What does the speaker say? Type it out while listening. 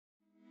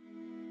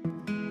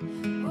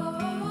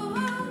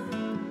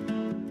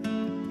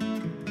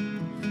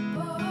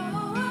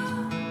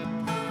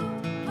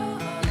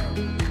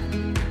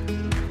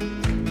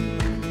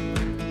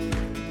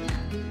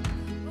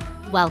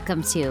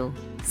Welcome to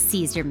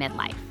Seize Your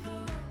Midlife,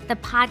 the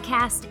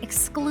podcast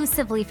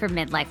exclusively for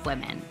midlife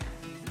women.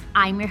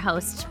 I'm your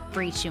host,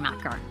 Bree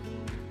Schumacher.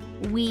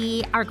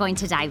 We are going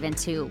to dive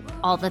into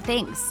all the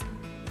things,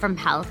 from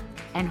health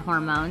and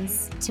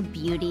hormones to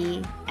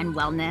beauty and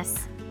wellness.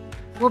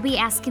 We'll be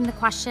asking the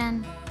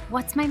question,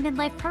 what's my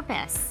midlife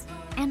purpose?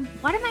 And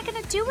what am I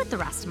going to do with the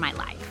rest of my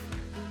life?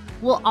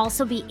 We'll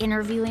also be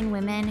interviewing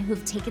women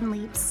who've taken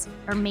leaps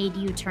or made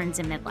U-turns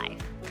in midlife.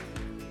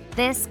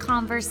 This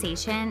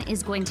conversation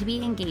is going to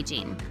be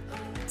engaging,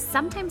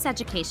 sometimes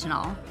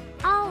educational,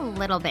 a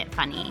little bit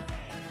funny,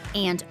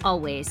 and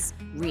always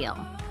real.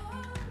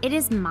 It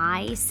is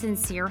my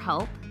sincere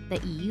hope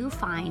that you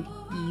find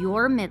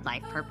your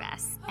midlife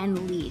purpose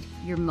and lead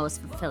your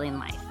most fulfilling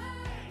life.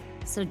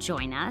 So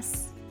join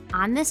us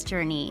on this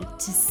journey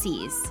to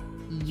seize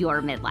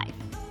your midlife.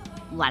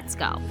 Let's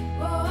go.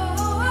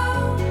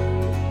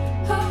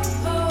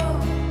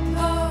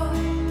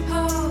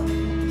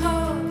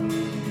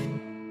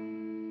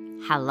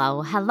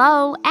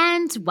 Hello,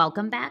 and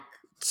welcome back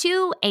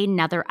to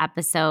another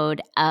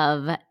episode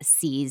of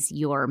Seize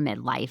Your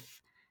Midlife.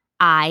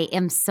 I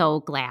am so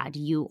glad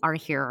you are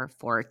here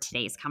for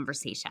today's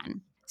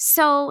conversation.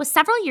 So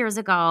several years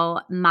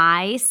ago,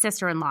 my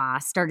sister-in-law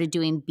started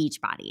doing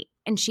Beachbody,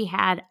 and she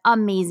had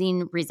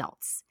amazing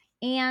results.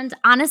 And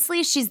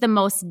honestly, she's the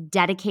most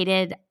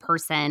dedicated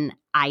person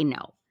I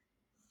know.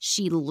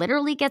 She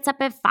literally gets up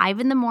at 5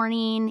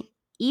 a.m,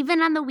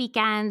 even on the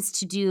weekends,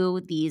 to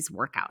do these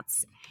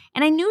workouts.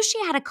 And I knew she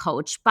had a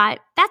coach, but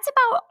that's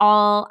about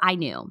all I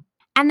knew.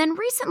 And then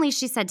recently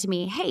she said to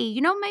me, hey,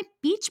 my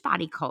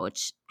Beachbody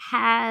coach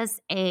has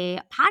a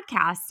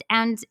podcast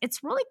and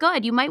it's really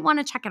good. You might want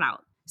to check it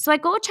out. So I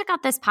go check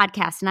out this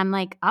podcast and I'm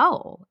like,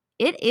 oh,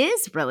 it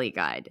is really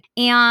good.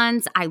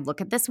 And I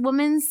look at this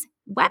woman's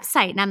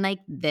website and I'm like,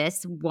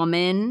 this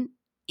woman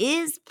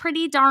is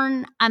pretty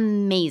darn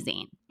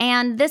amazing.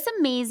 And this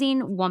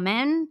amazing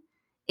woman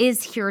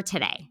is here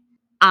today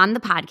on the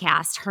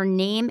podcast. Her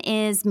name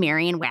is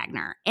Marion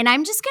Wagner. And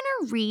I'm just going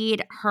to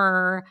read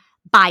her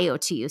bio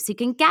to you so you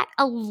can get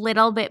a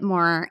little bit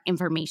more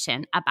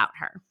information about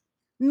her.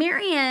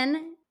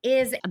 Marion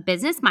is a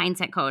business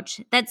mindset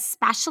coach that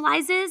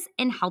specializes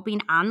in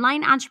helping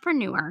online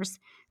entrepreneurs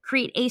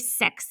create a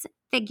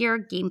six-figure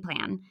game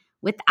plan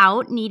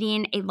without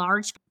needing a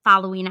large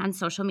following on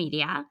social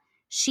media.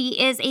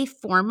 She is a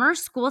former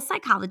school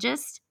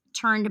psychologist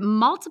turned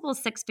multiple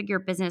six-figure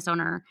business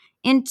owner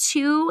in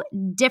two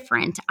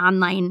different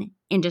online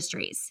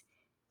industries.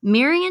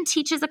 Marion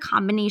teaches a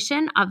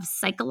combination of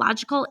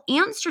psychological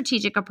and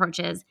strategic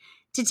approaches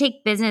to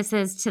take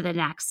businesses to the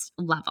next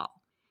level.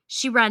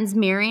 She runs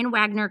Marion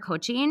Wagner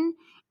Coaching,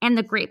 and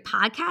the great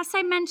podcast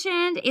I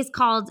mentioned is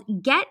called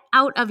Get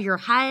Out of Your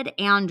Head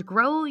and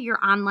Grow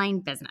Your Online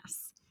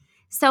Business.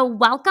 So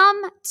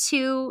welcome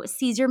to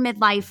Seize Your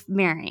Midlife,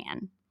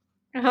 Marion.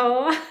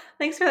 Oh,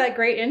 thanks for that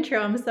great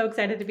intro. I'm so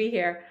excited to be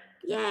here.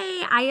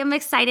 Yay, I am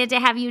excited to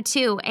have you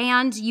too.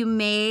 And you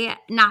may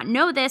not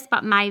know this,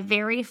 but my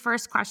very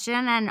first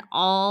question in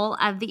all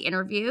of the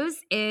interviews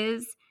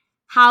is,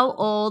 how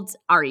old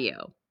are you?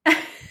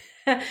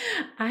 I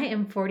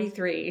am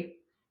 43.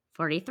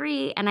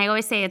 43. And I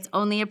always say it's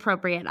only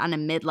appropriate on a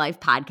midlife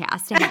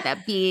podcast to have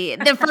that be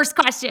the first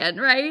question,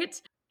 right?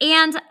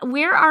 And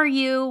where are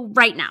you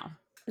right now?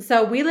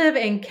 So we live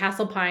in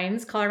Castle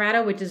Pines,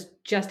 Colorado, which is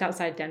just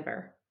outside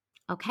Denver.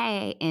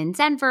 Okay, in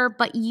Denver,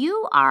 but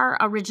you are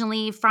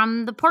originally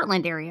from the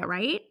Portland area,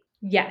 right?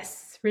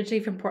 Yes,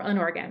 originally from Portland,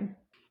 Oregon.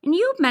 And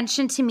you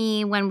mentioned to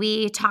me when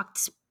we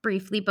talked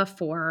briefly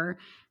before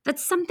that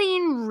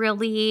something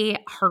really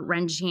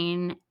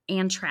heart-wrenching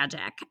and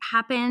tragic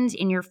happened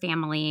in your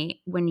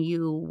family when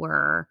you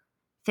were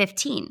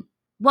 15.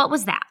 What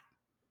was that?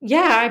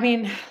 Yeah, I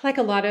mean, like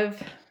a lot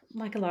of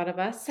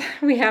us,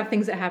 we have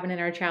things that happen in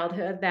our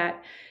childhood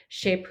that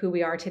shape who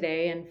we are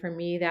today. And for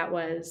me, that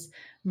was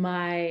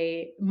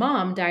my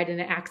mom died in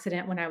an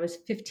accident when I was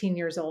 15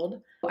 years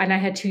old. And I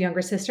had two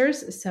younger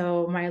sisters.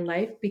 So my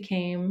life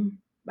became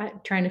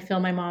trying to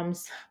fill my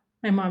mom's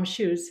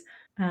shoes,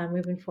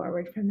 moving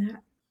forward from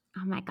that.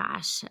 Oh my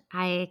gosh,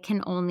 I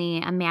can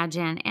only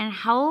imagine. And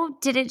how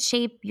did it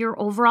shape your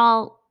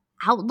overall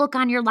outlook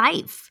on your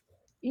life?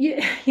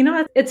 Yeah,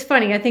 it's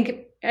funny. I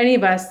think any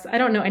of us, I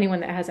don't know anyone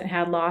that hasn't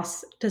had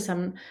loss to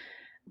some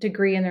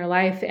degree in their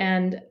life.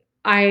 And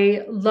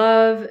I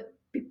love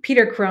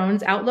Peter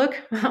Crone's outlook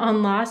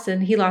on loss.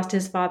 And he lost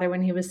his father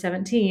when he was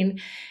 17.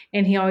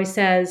 And he always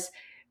says,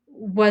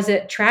 was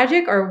it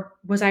tragic or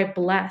was I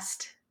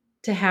blessed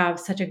to have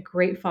such a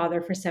great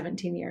father for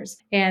 17 years?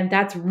 And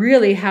that's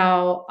really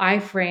how I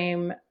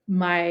frame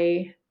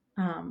my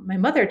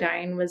mother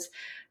dying. Was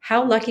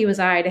how lucky was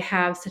I to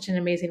have such an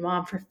amazing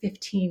mom for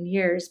 15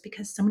 years,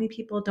 because so many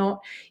people don't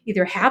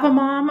either have a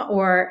mom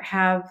or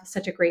have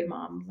such a great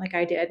mom like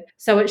I did.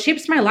 So it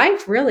shapes my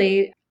life,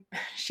 really.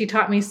 She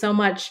taught me so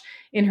much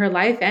in her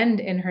life and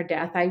in her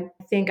death. I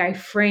think I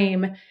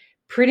frame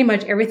pretty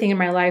much everything in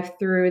my life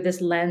through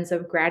this lens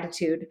of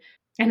gratitude.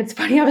 And it's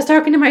funny, I was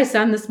talking to my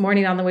son this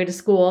morning on the way to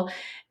school,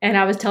 and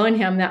I was telling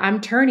him that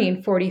I'm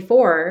turning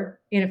 44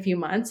 in a few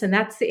months. And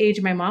that's the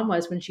age my mom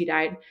was when she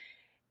died.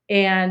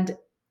 And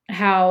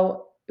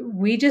how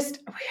we just,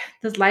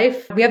 this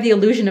life, we have the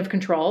illusion of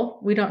control.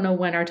 We don't know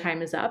when our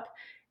time is up.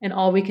 And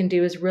all we can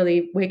do is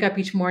really wake up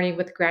each morning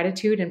with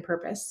gratitude and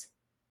purpose.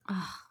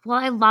 Oh, well,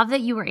 I love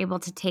that you were able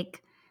to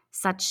take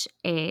such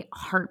a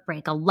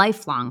heartbreak, a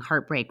lifelong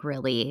heartbreak,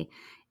 really,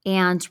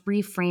 and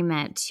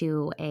reframe it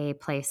to a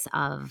place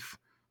of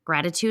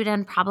gratitude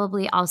and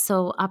probably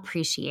also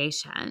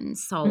appreciation.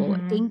 So,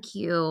 Hmm. thank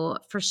you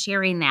for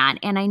sharing that.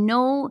 And I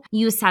know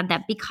you said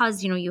that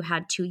because, you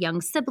had two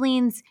young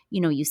siblings,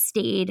 you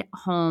stayed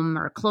home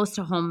or close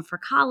to home for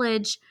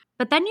college.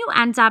 But then you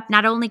end up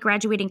not only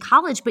graduating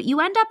college, but you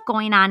end up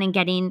going on and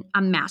getting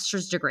a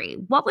master's degree.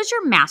 What was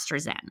your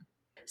master's in?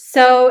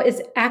 So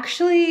it's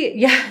actually,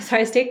 yeah, so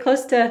I stayed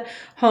close to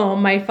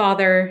home. My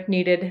father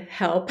needed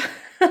help.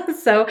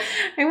 So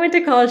I went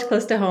to college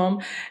close to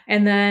home.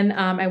 And then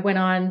I went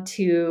on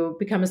to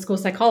become a school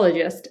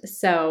psychologist.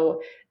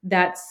 So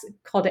that's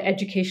called an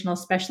educational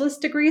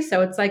specialist degree.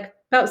 So it's like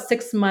about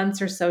 6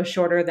 months or so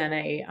shorter than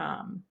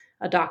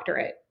a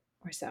doctorate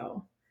or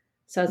so.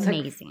 So it's like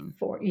Amazing.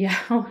 four, yeah,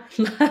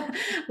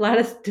 a lot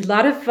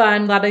of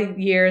fun, a lot of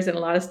years, and a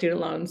lot of student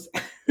loans.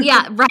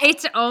 Yeah,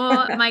 right?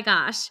 Oh my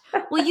gosh.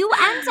 Well, you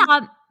end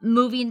up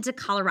moving to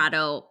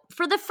Colorado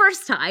for the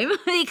first time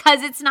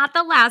because it's not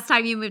the last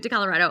time you moved to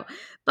Colorado,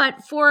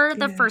 but for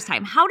the Yeah. first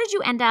time. How did you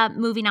end up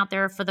moving out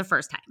there for the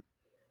first time?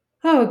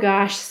 Oh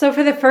gosh. So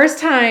for the first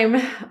time,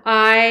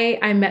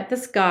 I met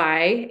this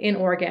guy in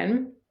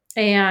Oregon,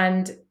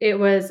 and it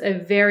was a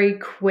very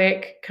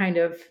quick kind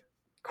of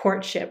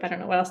courtship. I don't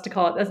know what else to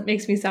call it. That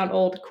makes me sound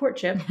old,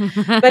 courtship.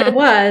 But it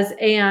was,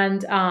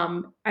 and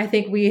I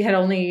think we had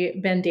only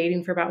been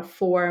dating for about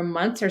 4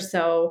 months or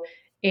so,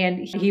 and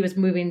he was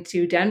moving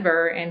to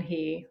Denver, and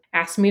he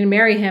asked me to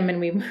marry him, and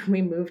we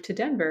we moved to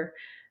Denver.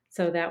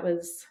 So that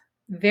was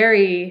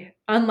very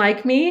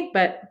unlike me,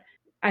 but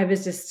I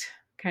was just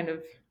kind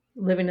of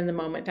living in the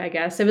moment, I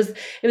guess. It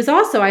was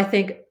also, I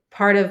think,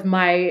 part of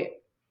my,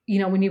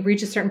 when you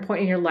reach a certain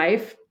point in your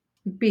life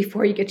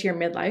before you get to your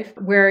midlife,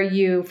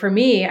 where for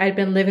me, I'd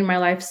been living my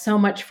life so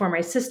much for my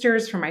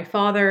sisters, for my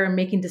father,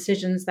 making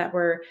decisions that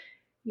were,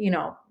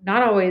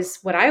 not always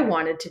what I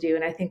wanted to do.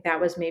 And I think that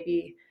was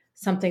maybe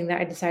something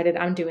that I decided,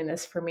 I'm doing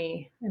this for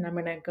me and I'm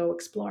going to go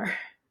explore.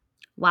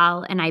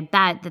 Well, and I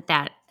bet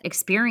that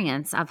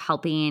experience of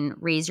helping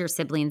raise your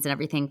siblings and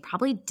everything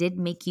probably did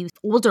make you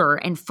older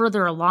and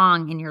further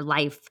along in your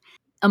life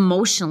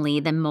emotionally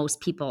than most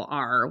people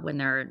are when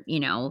they're,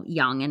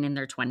 young and in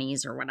their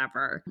 20s or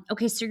whatever.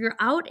 Okay, so you're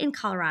out in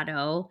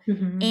Colorado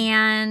Mhm.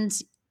 and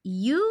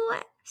you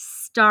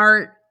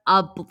start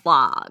a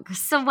blog.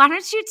 So why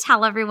don't you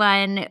tell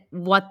everyone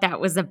what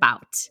that was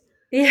about?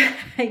 Yeah,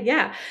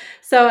 yeah.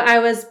 So I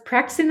was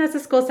practicing as a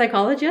school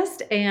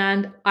psychologist,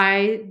 and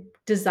I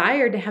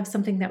desired to have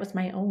something that was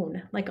my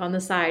own, like on the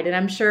side. And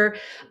I'm sure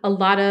a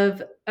lot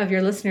of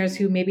your listeners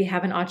who maybe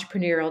have an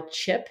entrepreneurial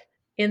chip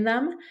in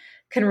them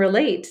can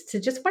relate to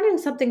just wanting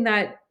something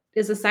that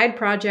is a side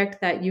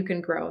project that you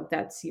can grow,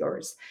 that's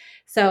yours.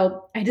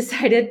 So I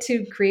decided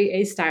to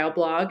create a style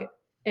blog,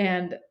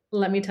 and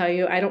let me tell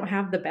you, I don't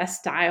have the best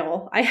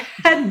style. I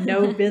had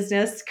no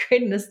business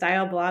creating a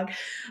style blog,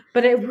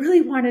 but I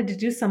really wanted to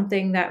do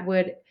something that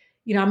would,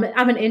 I'm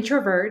an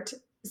introvert.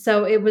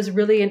 So it was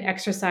really an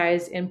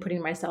exercise in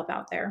putting myself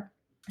out there.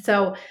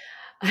 So,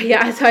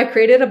 yeah, so I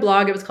created a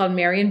blog. It was called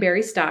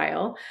Marion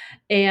Style.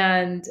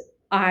 And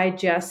I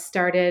just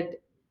started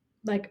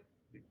like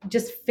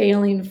just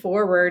failing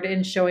forward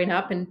and showing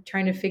up and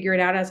trying to figure it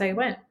out as I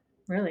went,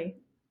 really.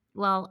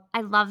 Well,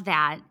 I love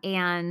that.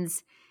 And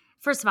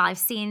first of all, I've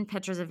seen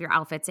pictures of your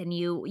outfits and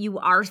you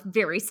are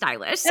very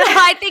stylish. So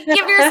I think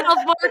give yourself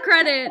more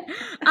credit.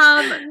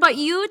 But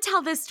you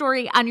tell this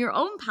story on your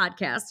own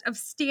podcast of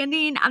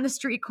standing on the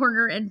street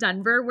corner in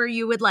Denver where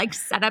you would like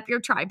set up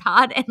your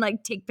tripod and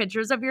like take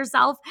pictures of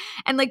yourself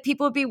and like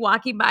people would be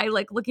walking by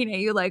like looking at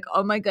you like,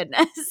 "Oh my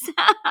goodness."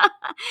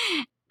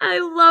 I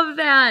love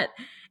that.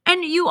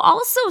 And you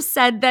also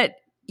said that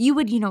you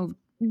would,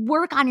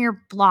 work on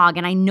your blog.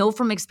 And I know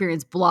from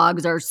experience,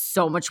 blogs are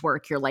so much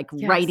work. You're like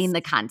writing Yes.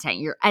 the content,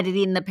 you're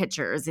editing the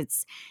pictures.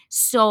 It's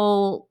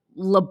so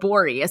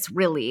laborious,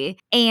 really.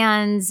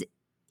 And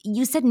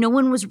you said no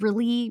one was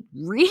really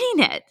reading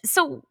it.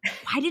 So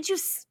why did you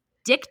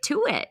stick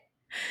to it?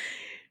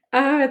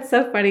 Oh, it's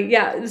so funny.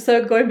 Yeah.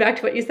 So going back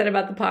to what you said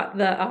about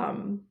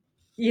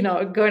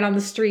going on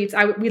the streets.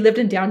 We lived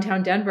in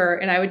downtown Denver,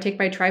 and I would take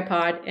my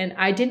tripod, and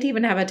I didn't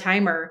even have a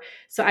timer.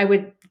 So I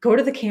would go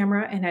to the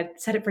camera and I'd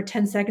set it for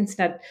 10 seconds,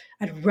 and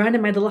I'd run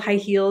in my little high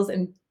heels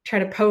and try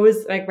to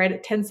pose like right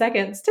at 10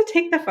 seconds to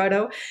take the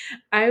photo.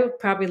 I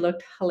probably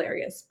looked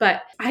hilarious,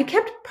 but I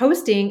kept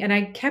posting and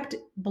I kept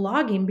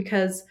blogging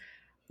because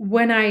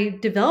when I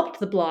developed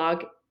the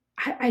blog,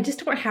 I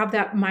just don't have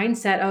that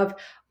mindset of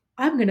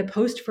I'm going to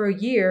post for a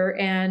year,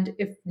 and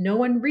if no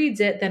one reads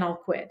it, then I'll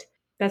quit.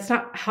 That's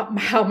not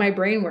how my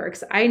brain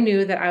works. I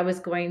knew that I was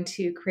going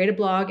to create a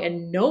blog,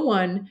 and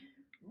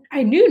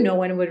I knew no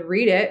one would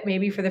read it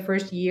maybe for the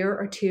first year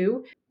or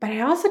two, but I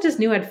also just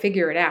knew I'd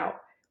figure it out.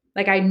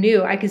 Like I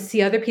knew I could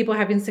see other people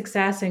having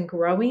success and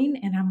growing.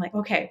 And I'm like,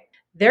 okay,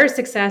 their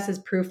success is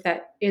proof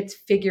that it's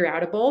figure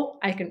outable.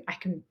 I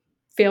can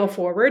fail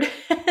forward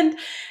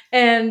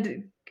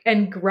and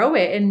and grow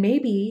it. And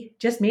maybe,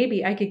 just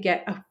maybe, I could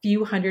get a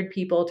few hundred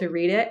people to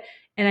read it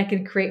and I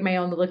could create my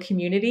own little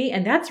community.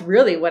 And that's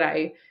really what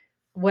I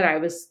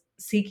was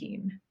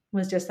seeking,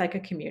 was just like a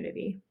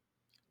community.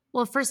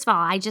 Well, first of all,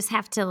 I just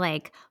have to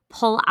like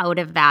pull out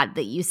of that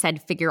you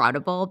said figure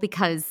outable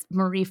because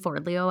Marie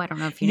Forleo, I don't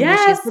know if you know who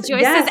she is, Yes, but she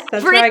always says yes,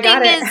 that's where I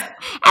got it.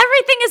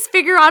 everything is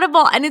figure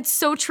outable. And it's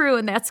so true.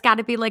 And that's got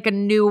to be like a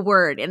new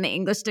word in the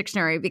English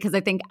dictionary because I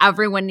think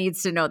everyone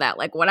needs to know that.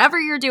 Like whatever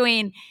you're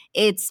doing,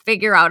 it's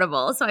figure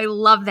outable. So I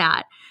love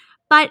that.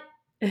 But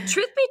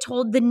truth be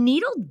told, the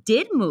needle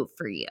did move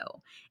for you.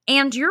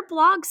 And your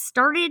blog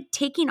started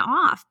taking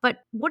off. But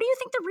what do you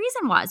think the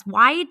reason was?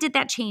 Why did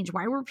that change?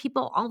 Why were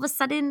people all of a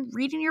sudden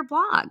reading your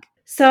blog?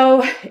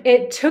 So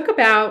it took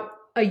about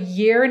a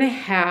year and a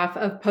half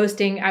of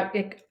posting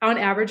on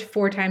average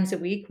 4 times a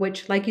week,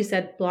 which, like you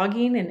said,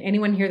 blogging, and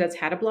anyone here that's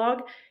had a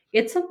blog,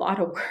 it's a lot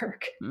of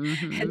work.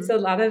 It's Mm-hmm. a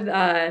lot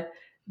of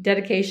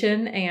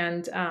dedication.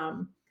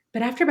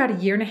 But after about a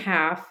year and a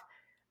half,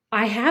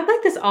 I had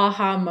like this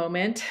aha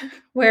moment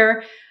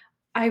where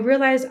I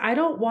realized I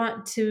don't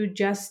want to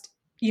just,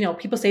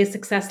 people say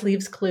success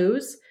leaves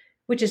clues,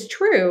 which is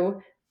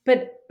true,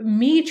 but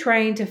me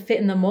trying to fit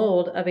in the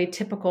mold of a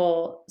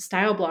typical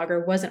style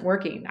blogger wasn't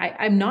working.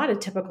 I'm not a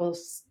typical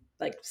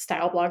like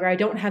style blogger. I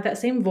don't have that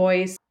same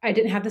voice. I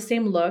didn't have the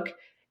same look.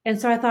 And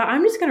so I thought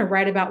I'm just going to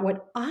write about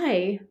what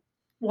I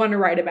want to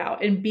write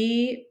about and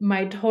be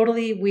my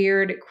totally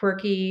weird,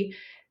 quirky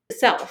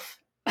self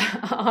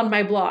on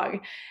my blog.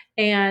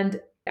 And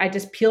I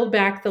just peeled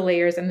back the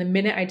layers. And the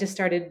minute I just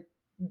started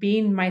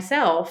being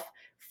myself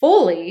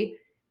fully,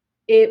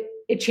 it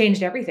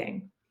changed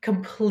everything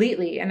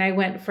completely. And I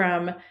went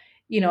from,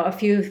 a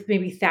few,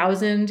 maybe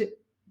 1,000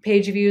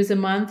 page views a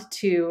month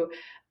to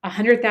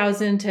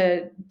 100,000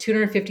 to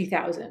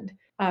 250,000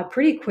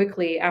 pretty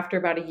quickly after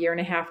about a year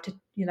and a half to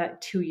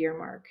that 2 year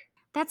mark.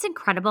 That's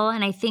incredible.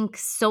 And I think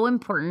so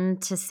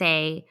important to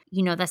say,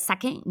 the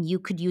second you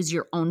could use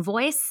your own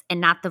voice and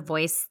not the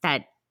voice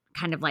that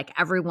kind of like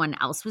everyone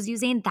else was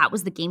using, that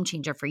was the game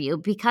changer for you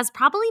because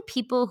probably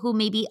people who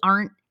maybe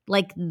aren't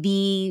like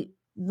the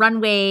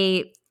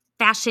runway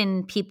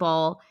fashion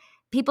people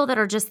that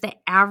are just the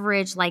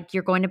average, like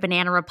you're going to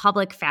Banana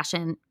Republic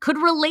fashion, could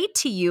relate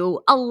to you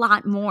a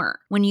lot more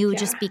when you Yeah.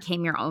 just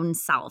became your own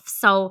self.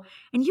 So,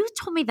 and you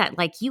told me that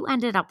like you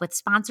ended up with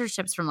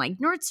sponsorships from like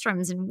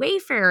Nordstrom's and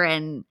Wayfair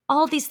and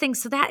all these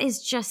things. So that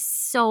is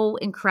just so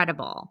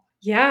incredible.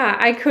 Yeah,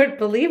 I couldn't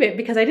believe it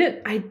because I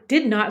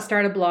did not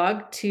start a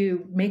blog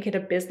to make it a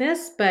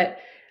business, but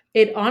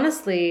it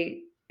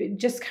honestly, it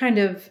just kind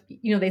of,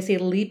 they say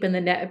leap and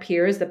the net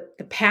appears, the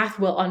path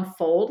will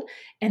unfold.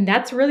 And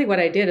that's really what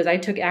I did is I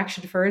took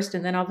action first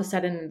and then all of a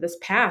sudden this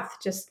path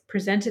just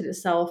presented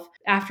itself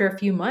after a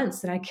few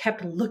months and I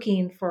kept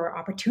looking for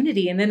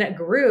opportunity and then it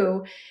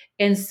grew.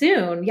 And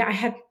soon, yeah,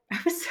 I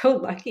was so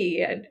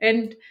lucky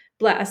and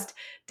blessed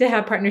to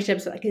have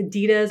partnerships like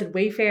Adidas and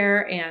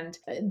Wayfair, and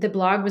the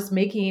blog was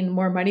making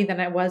more money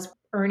than I was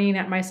earning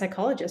at my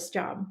psychologist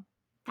job.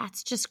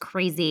 That's just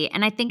crazy.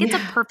 And I think it's a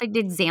Yeah. perfect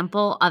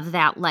example of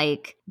that,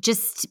 like,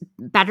 just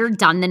better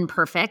done than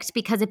perfect.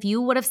 Because if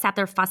you would have sat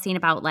there fussing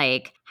about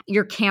like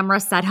your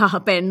camera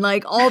setup and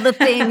like all the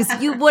things,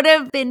 you would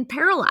have been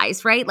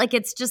paralyzed, right? Like,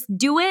 it's just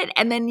do it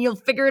and then you'll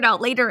figure it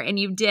out later. And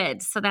you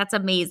did. So that's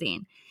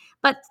amazing.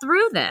 But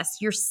through this,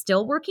 you're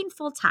still working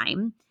full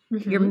time,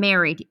 you're Hmm.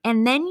 married,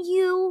 and then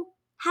you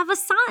have a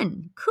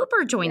son.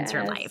 Cooper joins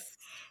your Yes. life.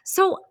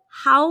 So,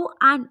 how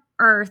on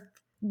earth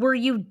were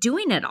you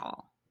doing it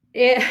all?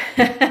 It,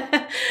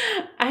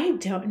 I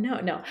don't know.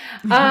 No.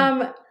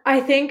 I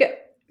think,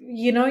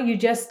 you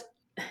just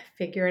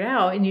figure it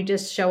out and you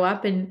just show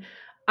up. And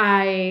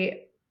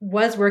I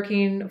was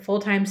working full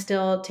time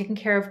still, taking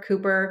care of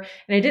Cooper,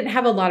 and I didn't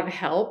have a lot of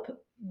help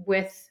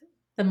with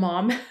the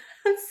mom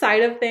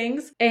side of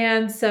things.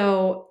 And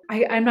so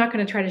I'm not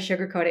going to try to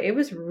sugarcoat it. It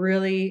was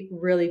really,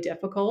 really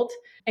difficult.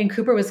 And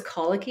Cooper was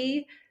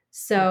colicky. Oh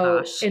So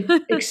gosh.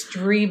 it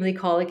extremely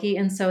colicky.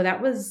 And so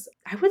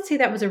I would say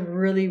that was a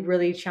really,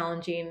 really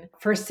challenging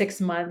first 6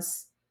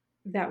 months.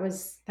 That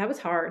was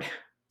hard.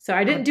 So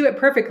I Uh, didn't do it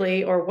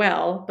perfectly or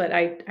well, but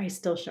I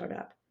still showed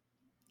up.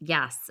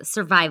 yes,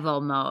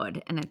 survival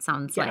mode, and it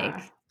sounds like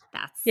Yeah.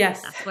 that's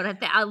Yes. that's what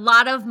a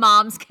lot of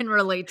moms can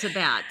relate to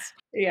that.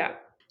 Yeah.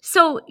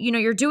 So,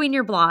 you're doing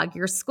your blog,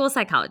 you're a school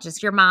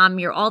psychologist, your mom,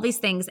 you're all these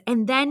things,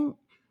 and then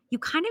you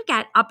kind of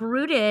get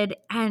uprooted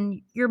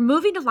and you're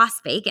moving to Las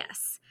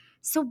Vegas.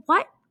 So,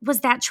 what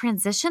was that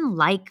transition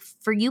like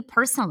for you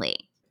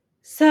personally?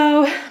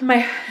 So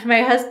my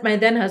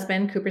then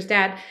husband, Cooper's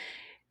dad,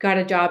 got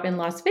a job in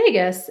Las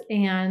Vegas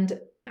and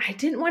I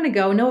didn't want to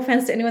go. No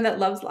offense to anyone that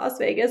loves Las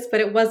Vegas, but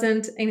it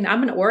wasn't, I mean,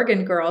 I'm an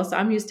Oregon girl, so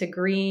I'm used to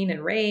green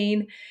and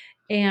rain.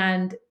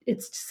 And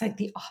it's just like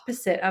the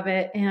opposite of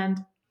it. And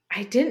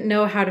I didn't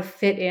know how to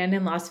fit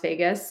in Las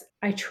Vegas.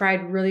 I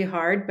tried really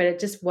hard, but it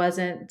just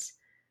wasn't,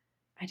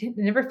 it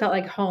never felt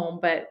like home,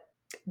 but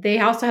they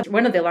also have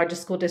one of the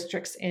largest school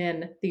districts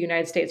in the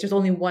United States. There's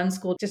only one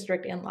school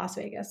district in Las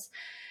Vegas.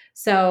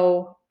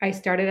 So I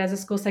started as a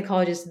school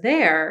psychologist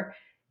there,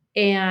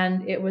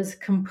 and it was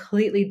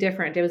completely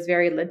different. It was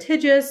very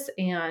litigious,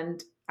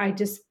 and I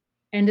just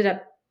ended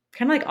up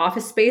kind of like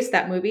Office Space,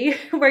 that movie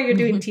where you're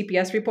doing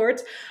TPS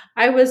reports.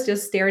 I was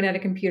just staring at a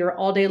computer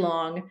all day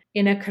long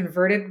in a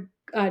converted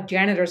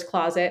janitor's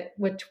closet,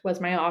 which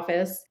was my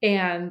office,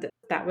 and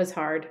that was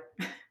hard.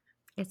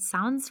 It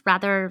sounds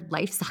rather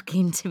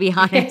life-sucking, to be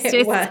honest. It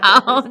It was.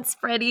 sounds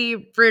pretty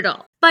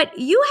brutal. But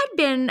you had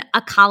been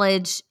a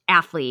college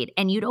athlete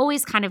and you'd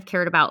always kind of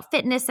cared about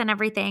fitness and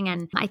everything.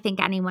 And I think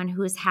anyone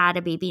who's had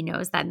a baby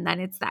knows that. And then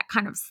it's that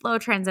kind of slow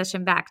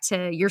transition back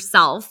to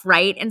yourself,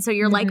 right? And so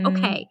you're like, Hmm.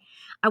 okay,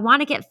 I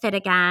want to get fit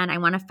again. I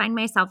want to find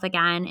myself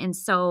again. And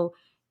so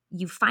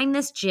you find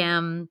this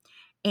gym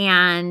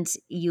and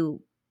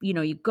you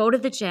go to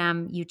the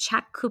gym, you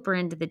check Cooper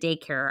into the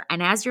daycare,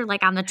 and as you're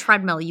like on the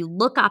treadmill, you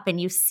look up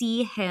and you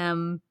see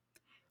him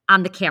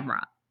on the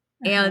camera.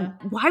 And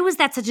Uh-huh. why was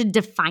that such a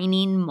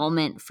defining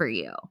moment for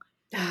you?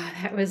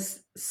 That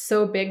was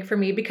so big for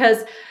me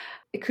because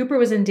Cooper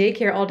was in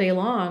daycare all day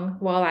long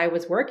while I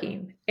was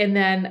working. And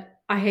then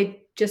I had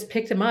just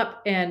picked him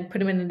up and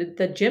put him in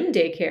the gym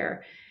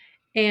daycare.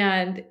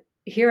 And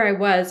here I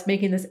was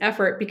making this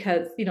effort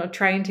because,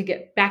 trying to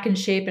get back in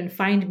shape and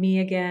find me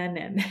again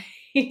and,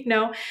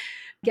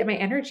 get my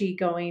energy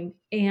going.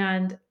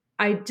 And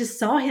I just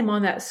saw him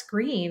on that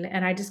screen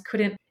and I just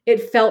couldn't,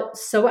 it felt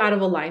so out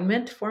of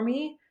alignment for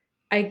me.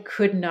 I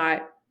could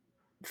not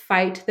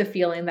fight the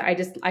feeling that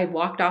I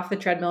walked off the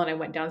treadmill and I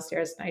went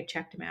downstairs and I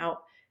checked him out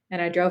and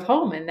I drove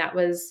home, and that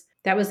was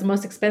the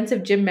most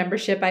expensive gym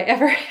membership I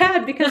ever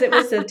had because it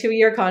was a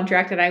 2-year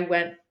contract and I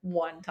went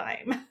one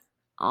time.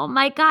 Oh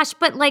my gosh.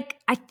 But like,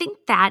 I think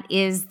that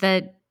is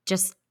the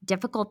just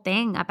difficult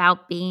thing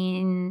about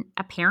being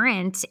a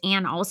parent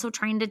and also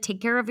trying to take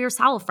care of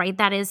yourself, right?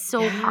 That is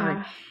so hard.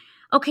 Yeah.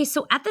 Okay,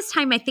 so at this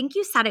time, I think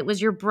you said it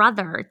was your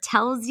brother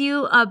tells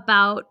you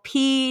about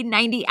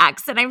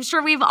P90X, and I'm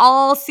sure we've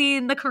all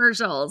seen the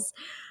commercials.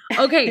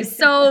 Okay,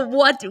 so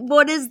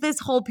what is this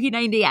whole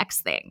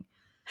P90X thing?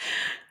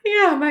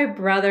 Yeah, my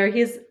brother,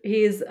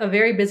 he's a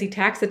very busy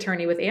tax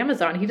attorney with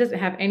Amazon. He doesn't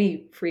have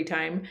any free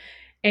time.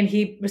 And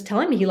he was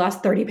telling me he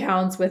lost 30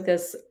 pounds with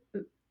this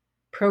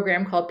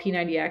program called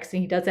P90X,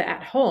 and he does it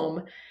at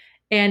home.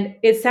 And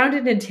it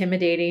sounded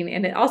intimidating,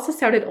 and it also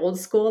sounded old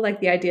school, like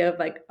the idea of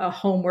like a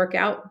home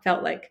workout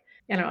felt like,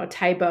 I don't know,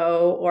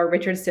 Tybo or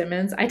Richard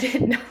Simmons. I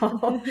didn't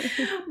know.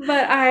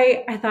 But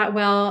I thought,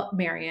 well,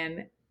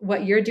 Marion,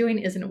 what you're doing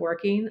isn't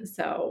working,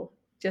 so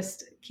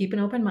just keep an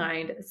open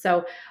mind.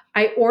 So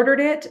I ordered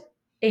it,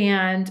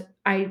 and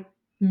I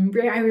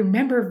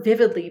remember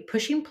vividly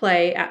pushing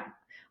play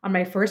on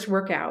my first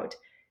workout,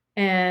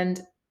 and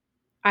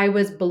I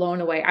was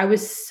blown away. I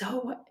was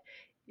so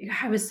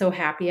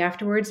happy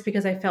afterwards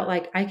because I felt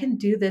like I can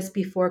do this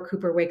before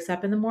Cooper wakes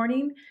up in the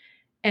morning.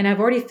 And I've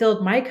already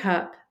filled my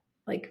cup.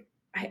 Like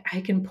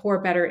I can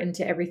pour better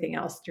into everything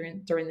else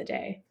during the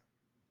day.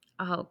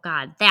 Oh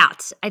God,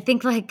 that. I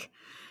think like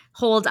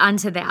hold on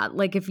to that.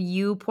 Like if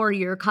you pour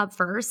your cup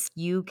first,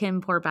 you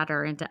can pour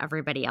better into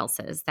everybody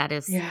else's. That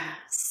is Yeah.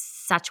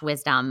 such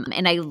wisdom.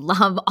 And I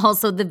love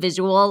also the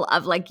visual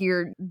of like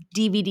your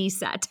DVD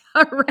set,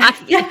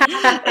 right?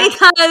 Yeah.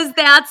 Because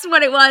that's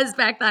what it was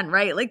back then,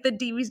 right? Like the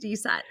DVD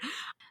set.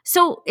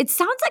 So it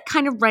sounds like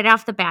kind of right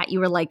off the bat, you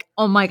were like,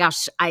 oh my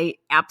gosh, I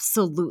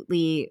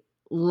absolutely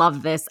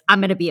love this. I'm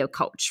going to be a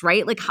coach,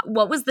 right? Like,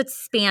 what was the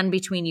span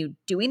between you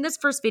doing this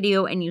first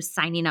video and you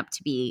signing up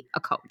to be a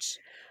coach?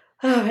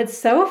 Oh, it's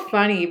so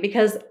funny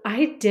because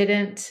I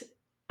didn't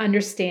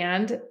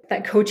understand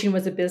that coaching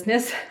was a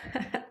business.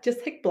 Just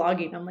like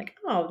blogging, I'm like,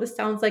 oh, this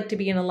sounds like to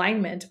be in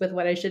alignment with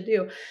what I should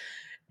do.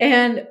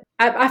 And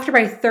after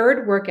my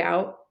third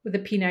workout with the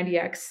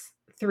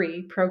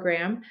P90X3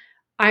 program,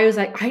 I was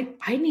like,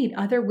 I need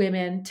other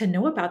women to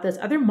know about this.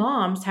 Other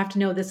moms have to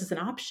know this is an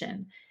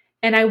option.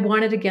 And I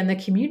wanted again the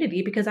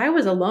community because I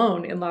was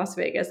alone in Las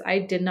Vegas. I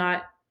didn't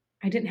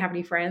have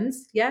any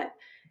friends yet.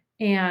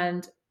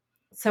 And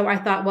so I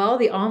thought, well,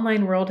 the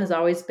online world has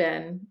always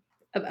been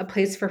a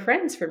place for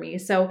friends for me.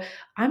 So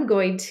I'm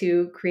going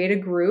to create a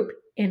group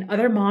and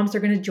other moms are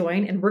going to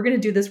join and we're going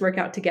to do this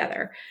workout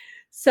together.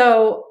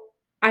 So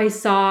I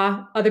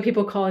saw other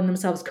people calling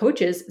themselves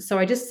coaches. So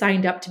I just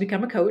signed up to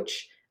become a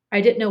coach.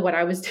 I didn't know what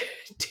I was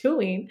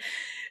doing.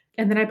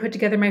 And then I put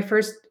together my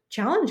first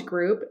challenge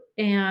group,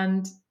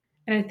 and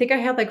I think I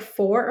had like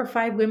 4 or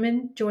 5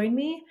 women join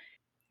me,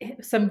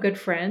 some good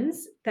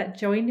friends that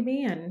joined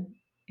me, and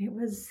it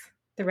was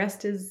the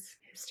rest is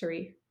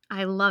history.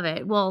 I love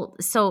it. Well,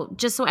 so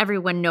just so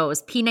everyone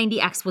knows,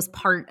 P90X was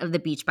part of the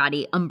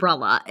Beachbody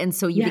umbrella. And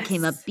so you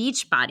became a Yes.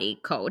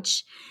 Beachbody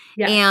coach.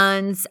 Yes.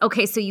 And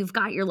okay, so you've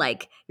got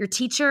your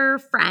teacher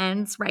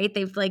friends, right?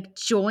 They've like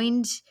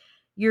joined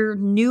your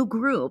new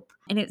group.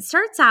 And it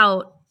starts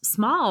out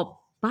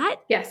small, but it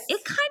Yes. kind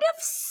of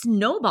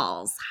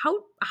snowballs.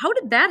 How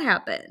did that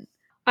happen?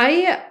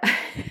 I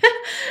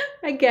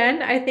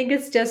again, I think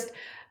it's just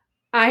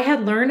I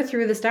had learned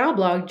through the style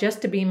blog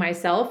just to be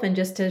myself and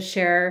just to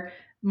share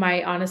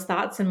my honest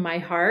thoughts and my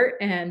heart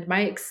and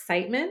my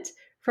excitement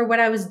for what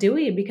I was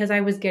doing because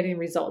I was getting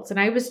results.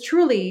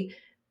 And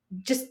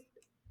just,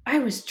 I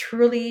was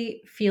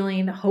truly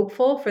feeling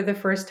hopeful for the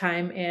first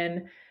time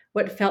in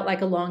what felt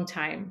like a long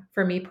time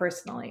for me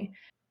personally.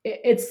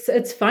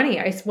 It's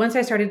funny. Once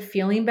I started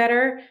feeling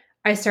better,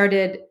 I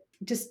started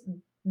just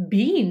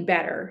being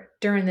better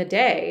during the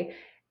day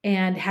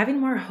and having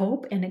more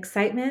hope and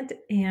excitement.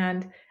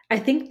 And I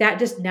think that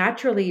just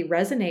naturally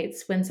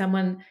resonates when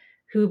someone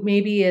who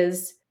maybe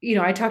is,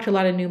 I talk to a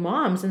lot of new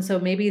moms, and so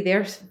maybe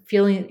they're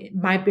feeling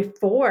my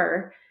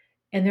before,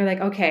 and they're like,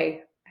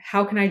 okay,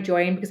 how can I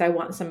join because I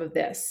want some of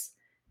this?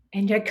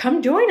 And yeah,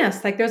 come join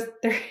us. Like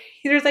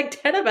there's like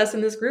 10 of us in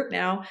this group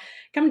now.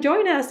 Come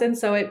join us. And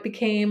so it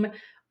became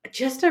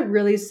just a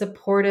really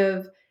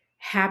supportive,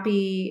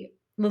 happy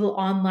little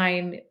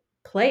online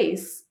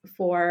place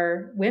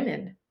for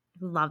women.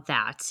 Love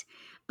that.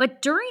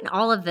 But during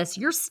all of this,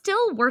 you're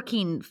still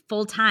working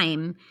full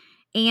time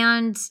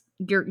and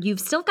you've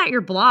still got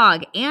your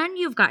blog and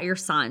you've got your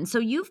son. So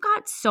you've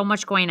got so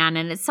much going on.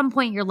 And at some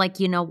point you're like,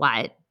 you know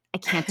what? I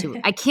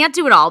can't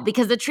do it all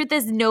because the truth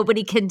is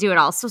nobody can do it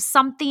all. So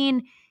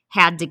something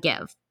had to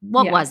give.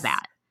 What was Yes.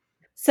 that?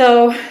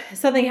 So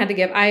something had to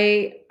give.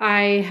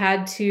 I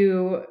had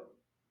to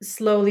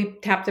slowly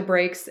tap the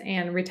brakes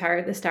and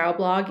retire the style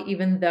blog,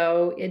 even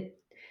though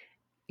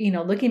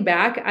looking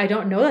back, I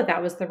don't know that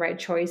that was the right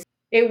choice.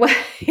 It was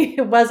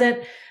it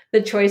wasn't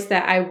the choice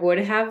that I would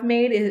have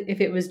made if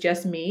it was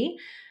just me.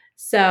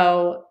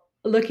 So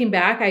looking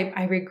back,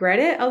 I regret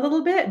it a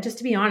little bit. Just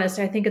to be honest,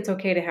 I think it's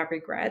okay to have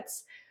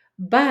regrets,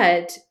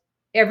 but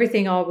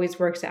everything always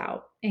works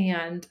out.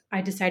 And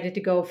I decided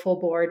to go full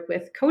board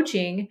with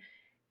coaching.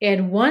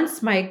 And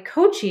once my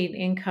coaching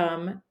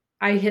income,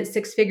 I hit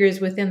six figures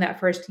within that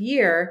first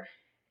year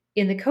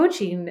in the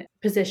coaching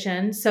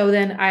position. So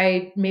then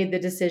I made the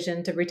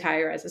decision to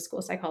retire as a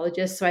school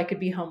psychologist so I could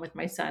be home with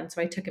my son. So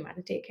I took him out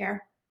of daycare.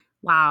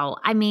 Wow.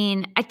 I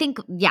mean, I think,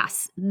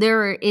 yes,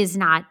 there is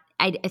not,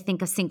 I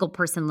think, a single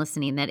person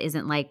listening that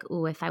isn't like,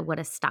 oh, if I would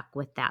have stuck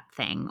with that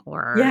thing,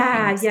 or I'm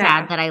Yeah, sad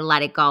yeah. that I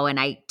let it go. And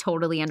I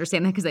totally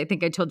understand that because I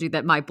think I told you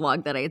that my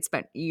blog that I had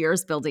spent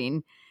years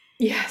building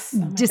Yes. Oh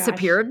my gosh.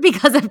 disappeared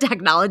because of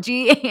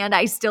technology. And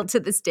I still to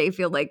this day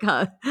feel like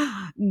a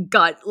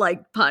gut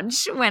like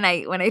punch when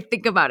I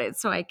think about it.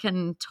 So I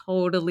can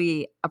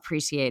totally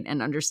appreciate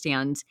and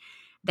understand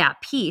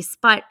that piece.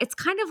 But it's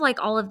kind of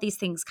like all of these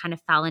things kind of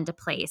fell into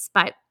place.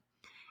 But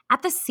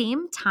at the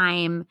same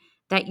time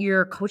that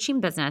your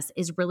coaching business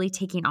is really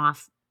taking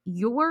off,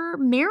 your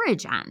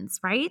marriage ends,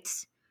 right?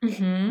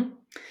 hmm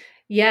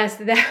Yes,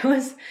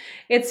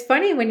 it's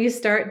funny when you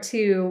start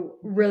to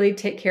really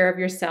take care of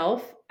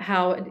yourself,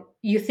 how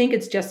you think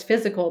it's just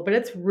physical, but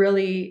it's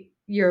really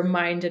your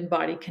mind and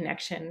body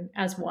connection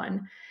as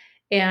one.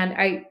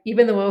 And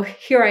even though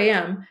here I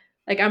am,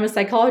 like I'm a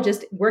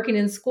psychologist working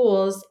in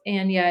schools,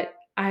 and yet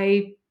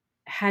I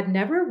had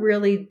never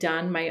really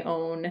done my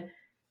own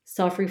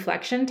self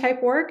reflection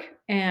type work.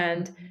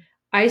 And Mhm.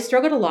 I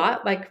struggled a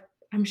lot, like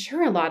I'm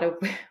sure a lot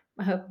of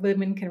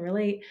women can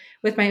relate,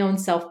 with my own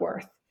self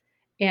worth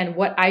and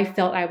what I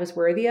felt I was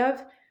worthy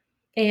of.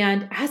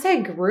 And as I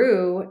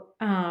grew,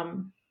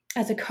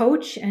 as a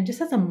coach and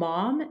just as a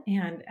mom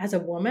and as a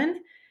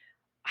woman,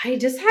 I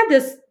just had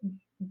this,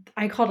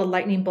 I called a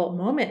lightning bolt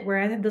moment, where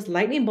I had this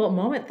lightning bolt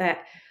moment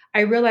that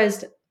I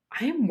realized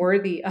I am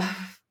worthy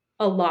of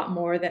a lot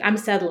more than I'm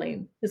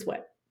settling, is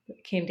what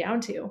it came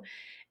down to.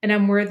 And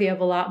I'm worthy of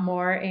a lot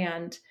more.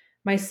 And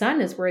my son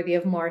is worthy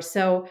of more.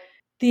 So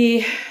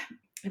the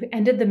I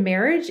ended the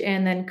marriage,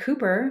 and then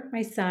Cooper,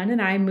 my son,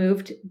 and I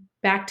moved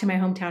back to my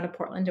hometown of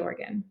Portland,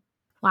 Oregon.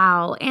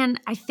 Wow.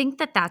 And I think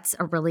that that's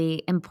a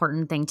really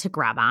important thing to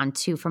grab on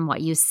to from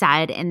what you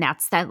said. And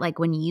that's that, like,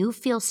 when you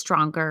feel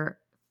stronger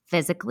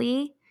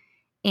physically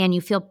and you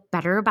feel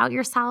better about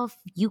yourself,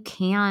 you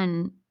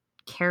can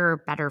care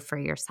better for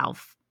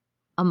yourself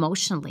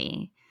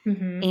emotionally.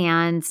 Mhm.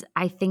 And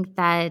I think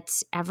that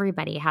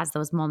everybody has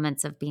those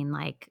moments of being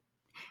like,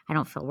 I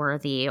don't feel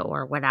worthy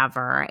or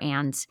whatever.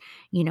 And,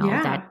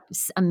 Yeah.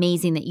 that's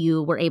amazing that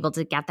you were able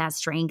to get that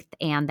strength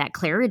and that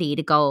clarity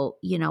to go,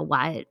 you know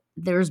what,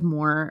 there's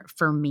more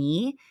for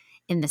me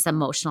in this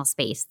emotional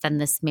space than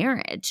this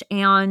marriage.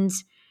 And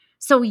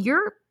so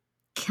you're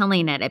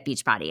killing it at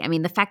Beachbody. I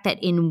mean, the fact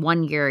that in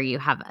 1 year you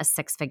have a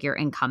six-figure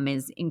income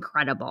is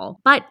incredible.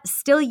 But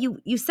still,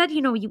 you said,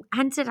 you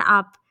ended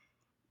up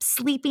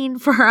sleeping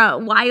for a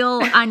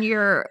while in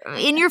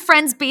your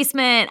friend's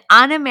basement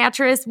on a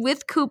mattress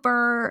with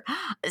Cooper.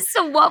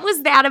 So what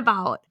was that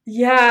about?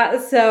 Yeah,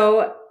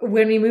 so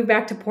when we moved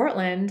back to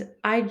Portland,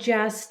 I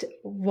just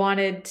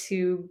wanted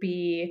to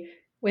be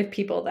with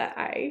people that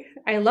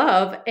I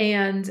love,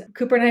 and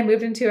Cooper and I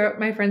moved into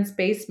my friend's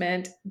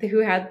basement who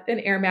had an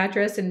air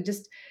mattress, and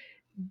just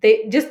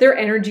their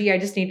energy, I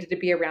just needed to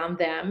be around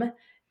them.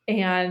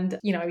 And,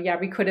 yeah,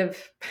 we could have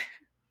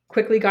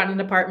quickly gotten an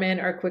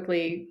apartment or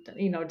quickly,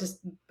 just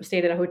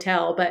stayed at a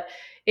hotel, but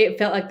it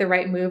felt like the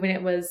right move and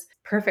it was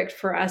perfect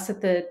for us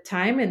at the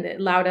time. And it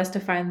allowed us to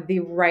find the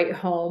right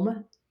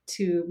home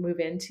to move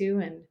into.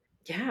 And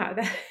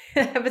yeah,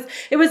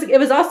 it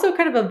was also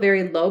kind of a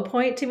very low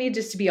point to me,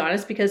 just to be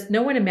honest, because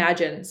no one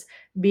imagines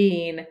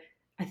being,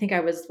 I think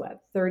I was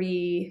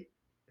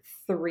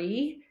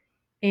 33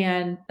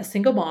 and a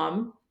single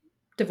mom,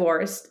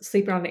 divorced,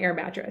 sleeping on an air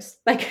mattress.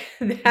 Like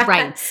Right.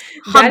 that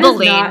is not,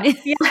 Humbling.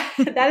 yeah,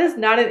 that is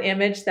not an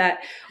image that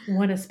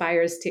one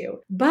aspires to.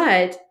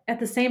 But at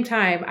the same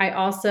time, I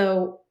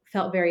also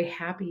felt very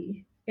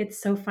happy.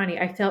 It's so funny.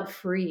 I felt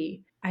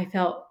free. I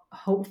felt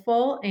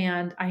hopeful,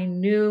 and I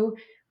knew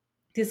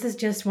this is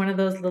just one of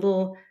those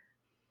little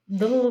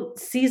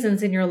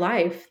seasons in your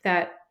life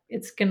that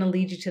it's going to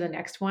lead you to the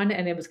next one,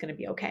 and it was going to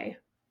be okay.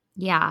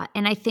 Yeah.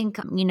 And I think,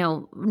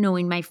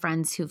 knowing my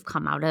friends who've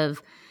come out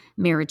of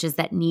marriages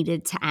that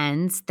needed to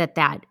end,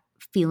 that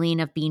feeling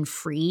of being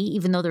free,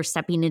 even though they're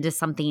stepping into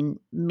something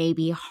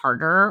maybe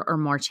harder or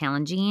more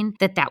challenging,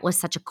 that was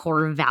such a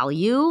core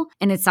value.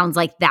 And it sounds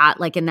like that,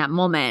 like in that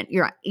moment,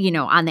 you're,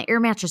 on the air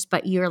mattress,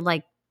 but you're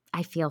like,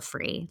 I feel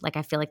free. Like,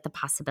 I feel like the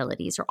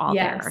possibilities are all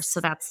there. So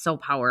Yes. that's so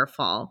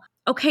powerful.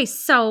 Okay.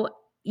 So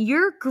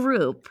your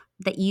group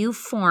that you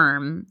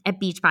form at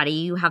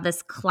Beachbody, you have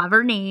this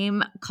clever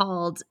name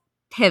called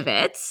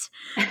Pivot,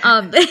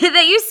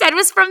 that you said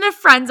was from the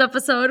Friends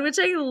episode, which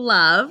I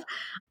love.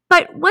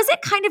 But was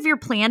it kind of your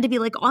plan to be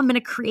like, oh, I'm going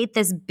to create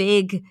this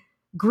big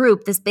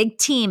group, this big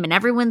team, and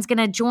everyone's going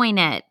to join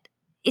it?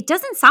 It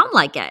doesn't sound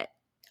like it.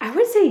 I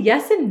would say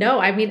yes and no.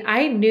 I mean,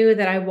 I knew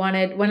that I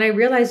wanted, when I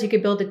realized you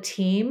could build a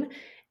team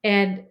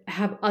and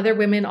have other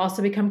women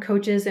also become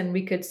coaches and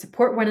we could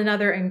support one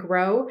another and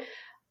grow,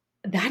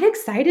 that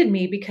excited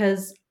me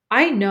because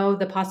I know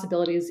the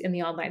possibilities in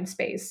the online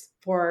space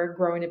for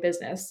growing a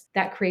business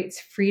that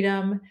creates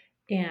freedom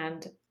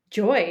and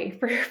joy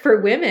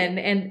for women.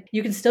 And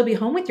you can still be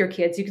home with your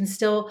kids. You can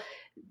still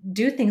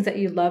do things that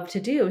you love to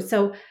do.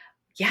 So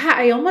yeah,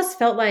 I almost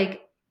felt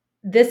like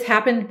this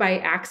happened by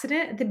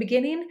accident at the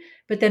beginning,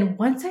 but then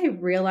once I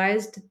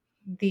realized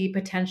the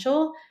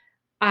potential,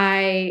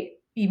 I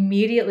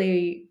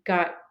immediately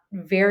got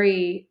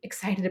very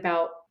excited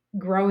about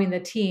growing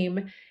the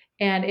team,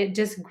 and it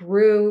just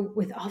grew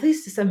with all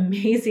these just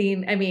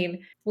amazing, I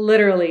mean,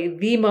 literally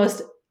the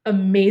most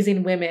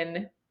amazing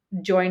women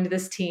joined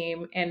this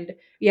team. And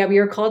yeah, we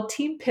were called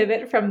Team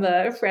Pivot from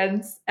the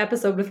Friends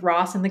episode with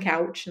Ross and the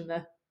couch and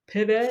the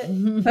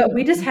pivot. But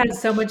we just had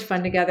so much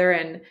fun together,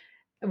 and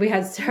we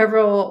had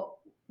several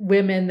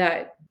women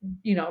that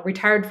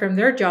retired from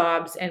their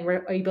jobs and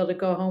were able to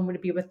go home to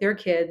be with their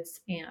kids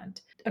and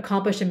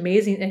accomplish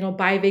amazing,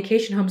 buy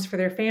vacation homes for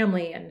their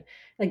family and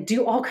like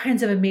do all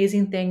kinds of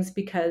amazing things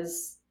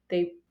because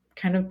they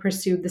kind of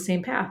pursued the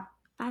same path.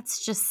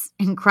 That's just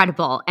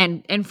incredible,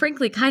 and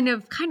frankly kind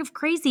of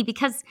crazy,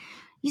 because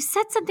you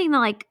said something that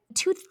like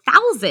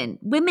 2,000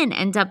 women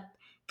end up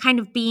kind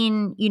of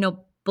being,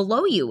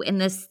 below you in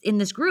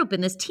this group, in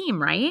this team,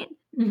 right?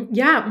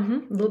 Yeah,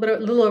 a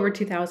little over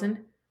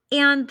 2,000.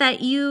 And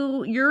that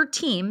your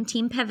team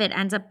Pivot,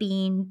 ends up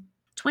being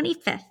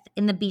 25th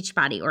in the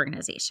Beachbody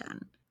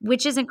organization,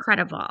 which is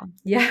incredible.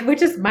 Yeah,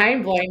 which is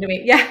mind blowing to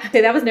me. Yeah,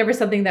 that was never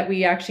something that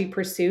we actually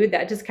pursued.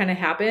 That just kind of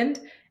happened,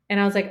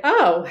 and I was like,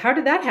 oh, how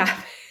did that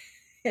happen?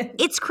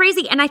 It's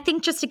crazy. And I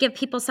think, just to give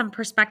people some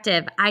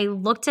perspective, I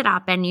looked it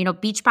up, and,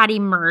 Beachbody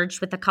merged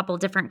with a couple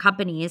different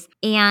companies.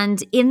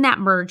 And in that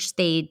merge,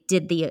 they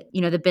did the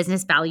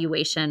business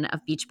valuation of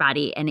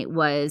Beachbody, and it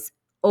was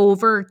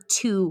over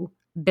 $2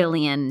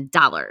 billion.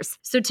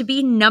 So to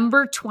be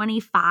number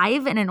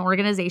 25 in an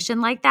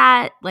organization like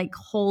that, like,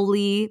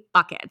 holy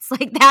buckets,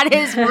 like, that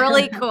is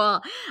really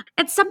cool.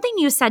 It's something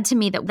you said to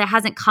me that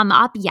hasn't come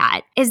up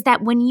yet, is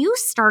that when you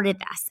started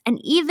this, and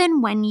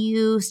even when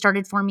you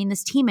started forming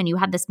this team and you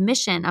had this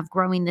mission of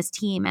growing this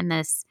team and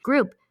this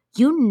group,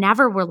 you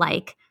never were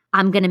like,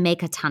 I'm going to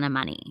make a ton of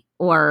money,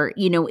 or,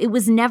 it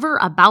was never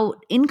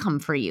about income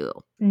for you.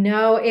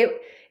 No,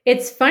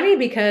 it's funny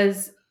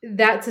because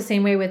that's the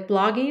same way with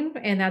blogging,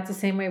 and that's the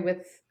same way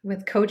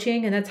with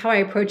coaching, and that's how I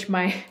approach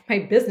my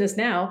business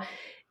now.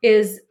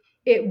 Is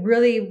it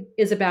really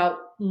is about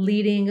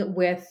leading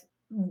with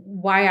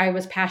why I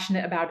was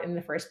passionate about it in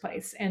the first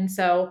place. And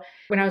so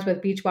when I was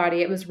with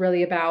Beachbody, it was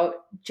really about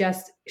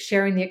just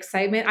sharing the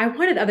excitement. I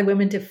wanted other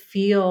women to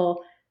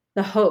feel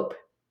the hope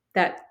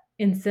that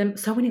in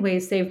so many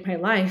ways saved my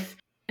life.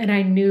 And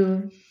I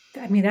knew,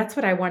 I mean, that's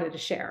what I wanted to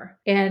share.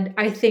 And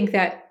I think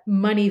that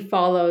money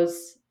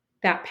follows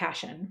that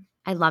passion.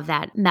 I love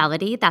that.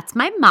 Melody, that's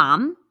my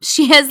mom.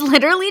 She has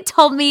literally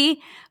told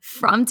me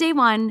from day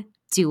one,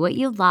 do what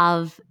you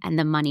love and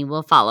the money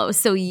will follow.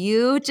 So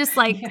you just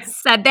Yeah.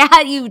 said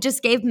that. You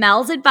just gave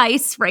Mel's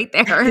advice right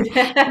there. Do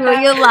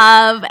what you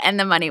love and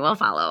the money will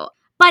follow.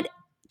 But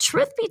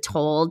truth be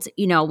told,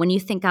 when you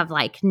think of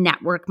like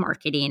network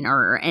marketing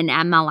or an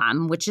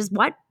MLM, which is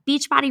what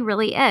Beachbody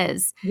really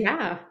is,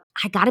 Yeah.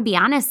 I got to be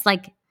honest,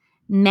 like,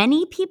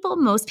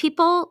 most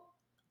people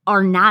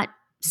are not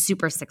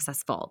super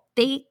successful.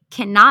 They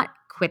cannot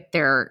quit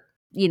their,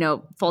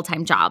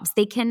 full-time jobs.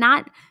 They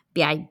cannot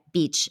buy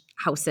beach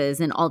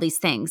houses and all these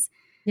things.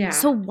 Yeah.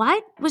 So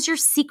what was your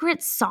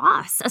secret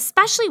sauce,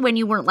 especially when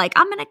you weren't like,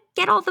 I'm going to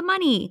get all the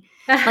money?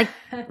 Like,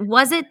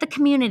 was it the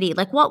community?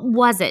 Like, what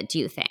was it, do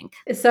you think?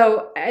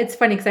 So it's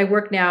funny because I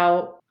work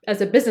now as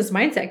a business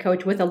mindset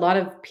coach with a lot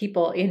of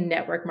people in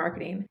network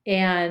marketing.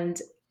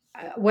 And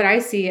what I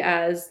see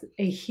as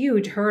a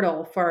huge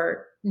hurdle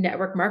for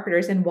network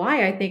marketers and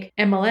why I think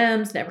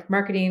MLMs, network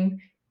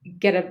marketing,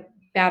 get a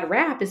bad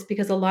rap is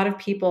because a lot of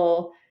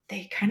people,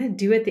 they kind of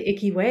do it the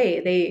icky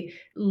way. They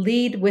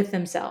lead with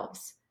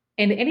themselves.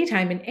 And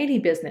anytime in any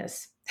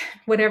business,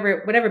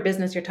 whatever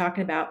business you're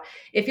talking about,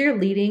 if you're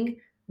leading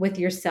with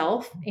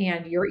yourself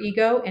and your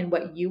ego and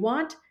what you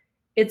want,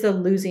 it's a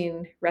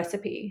losing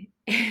recipe.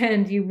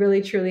 And you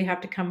really truly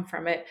have to come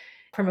from it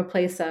from a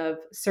place of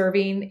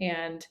serving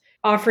and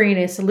offering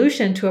a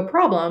solution to a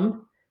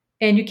problem.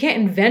 And you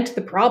can't invent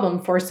the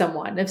problem for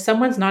someone. If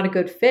someone's not a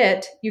good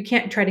fit, you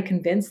can't try to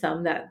convince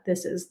them that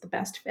this is the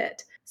best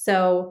fit.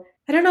 So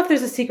I don't know if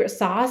there's a secret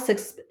sauce,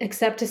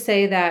 except to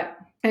say that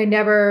I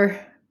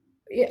never,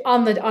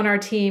 on our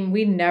team,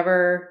 we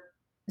never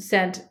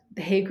sent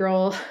the hey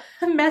girl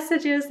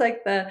messages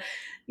like the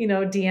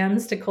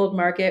DMs to cold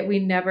market. We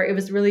never, it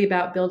was really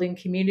about building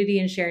community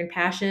and sharing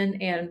passion.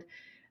 And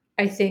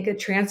I think a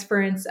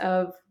transference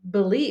of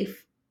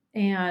belief.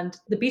 And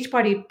the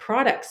Beachbody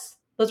products,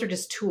 those are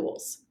just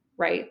tools,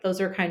 right? Those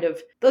are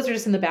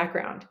just in the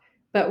background.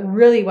 But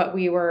really what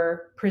we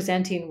were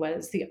presenting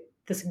was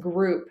this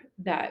group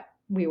that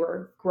we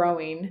were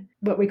growing,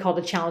 what we called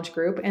a challenge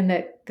group, and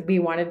that we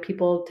wanted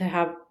people to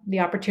have the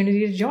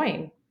opportunity to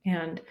join.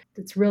 And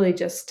it's really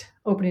just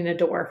opening a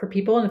door for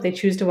people. And if they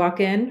choose to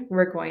walk in,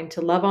 we're going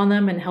to love on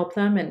them and help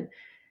them. And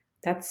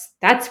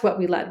that's what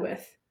we led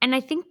with. And I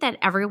think that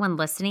everyone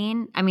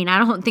listening, I mean, I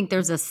don't think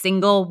there's a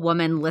single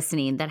woman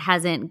listening that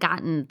hasn't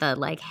gotten the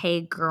like,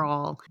 hey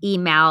girl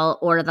email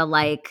or the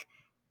like,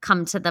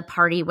 come to the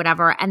party,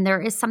 whatever. And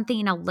there is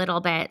something a little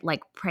bit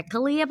like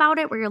prickly about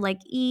it where you're like,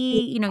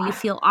 you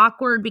feel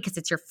awkward because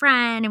it's your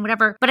friend and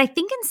whatever. But I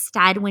think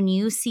instead, when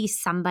you see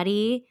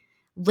somebody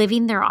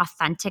living their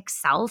authentic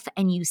self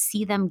and you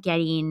see them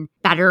getting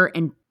better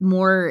and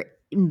more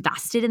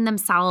invested in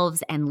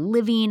themselves and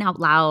living out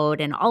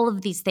loud and all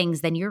of these things,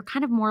 then you're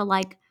kind of more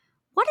like,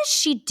 what is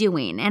she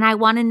doing? And I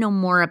want to know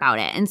more about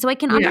it. And so I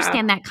can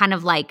understand that kind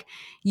of like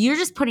you're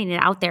just putting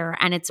it out there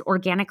and it's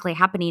organically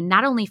happening,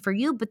 not only for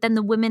you, but then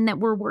the women that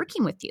were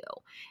working with you.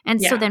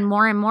 And so then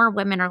more and more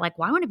women are like,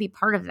 well, I want to be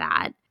part of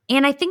that.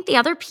 And I think the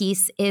other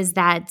piece is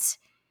that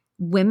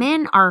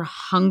women are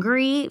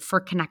hungry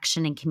for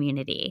connection and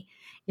community.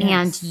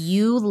 Yes. And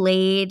you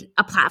laid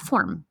a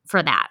platform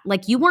for that.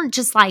 Like you weren't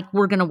just like,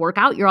 we're going to work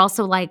out. You're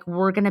also like,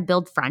 we're going to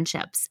build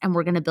friendships and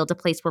we're going to build a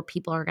place where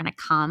people are going to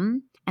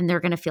come and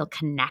they're going to feel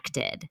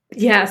connected.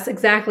 Yes,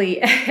 exactly.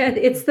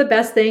 It's the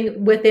best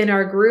thing within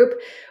our group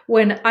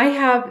when I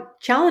have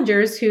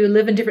challengers who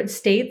live in different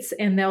states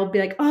and they'll be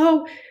like,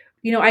 oh,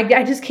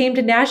 I just came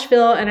to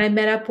Nashville and I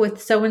met up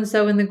with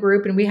so-and-so in the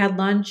group and we had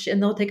lunch,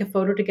 and they'll take a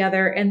photo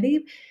together, and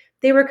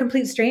they were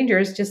complete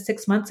strangers just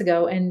 6 months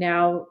ago. And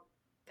now,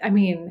 I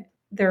mean,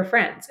 they're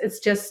friends. It's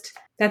just,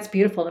 that's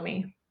beautiful to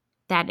me.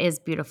 That is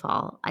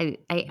beautiful. I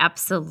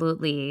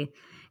absolutely,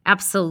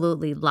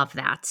 absolutely love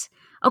that.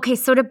 Okay,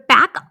 so to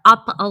back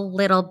up a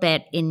little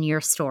bit in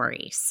your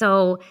story.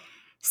 So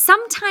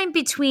sometime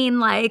between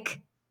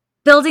like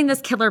building this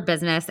killer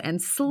business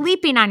and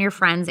sleeping on your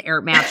friend's air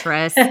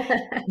mattress,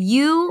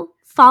 you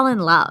fall in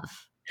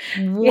love.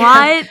 Yeah.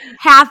 What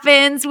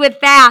happens with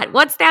that?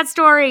 What's that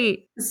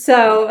story?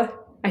 So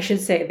I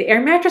should say the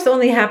air mattress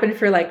only happened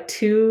for like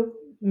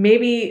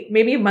maybe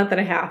a month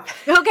and a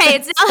half. Okay,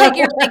 it's not like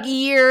you're like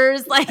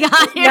years like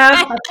on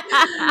No,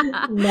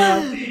 it.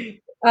 no.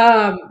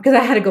 Because I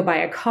had to go buy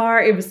a car.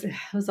 It was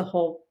a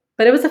whole,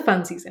 but it was a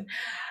fun season.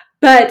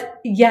 But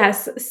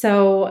yes,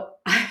 so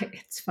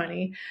it's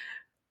funny.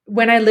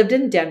 When I lived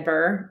in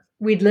Denver,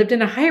 we'd lived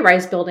in a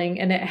high-rise building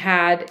and it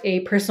had a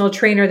personal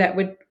trainer that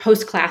would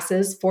post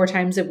classes 4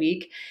 times a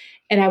week.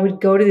 And I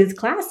would go to these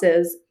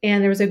classes,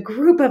 and there was a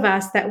group of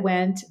us that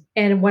went,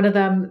 and one of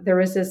them, there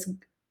was this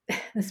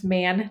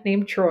man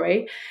named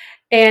Troy,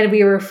 and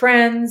we were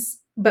friends.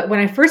 But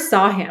when I first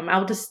saw him,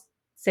 I'll just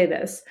say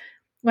this.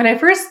 When I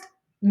first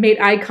made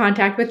eye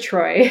contact with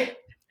Troy,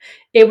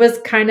 it was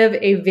kind of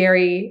a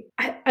very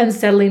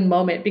unsettling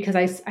moment because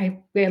I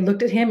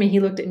looked at him and he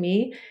looked at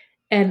me,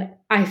 and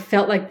I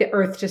felt like the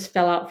earth just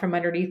fell out from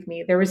underneath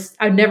me.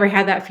 I've never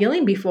had that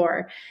feeling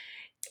before.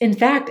 In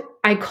fact,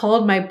 I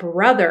called my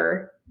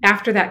brother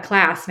after that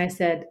class and I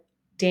said,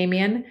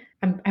 Damien,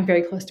 I'm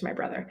very close to my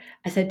brother.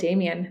 I said,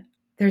 Damien,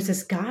 there's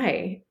this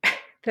guy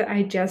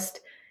that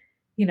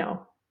you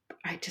know,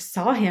 I just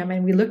saw him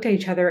and we looked at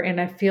each other and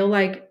I feel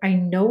like I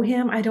know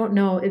him. I don't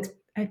know. It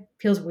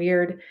feels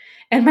weird.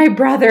 And my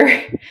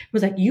brother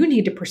was like, you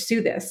need to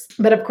pursue this.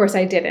 But of course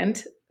I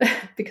didn't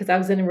because I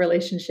was in a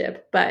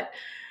relationship. But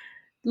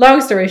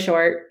long story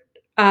short,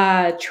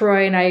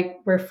 Troy and I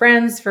were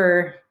friends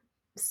for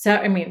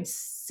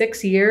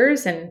 6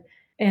 years, and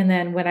And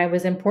then when I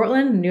was in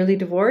Portland, newly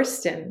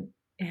divorced and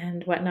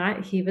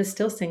whatnot, he was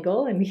still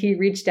single and he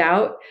reached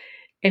out,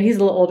 and he's a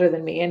little older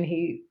than me, and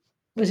he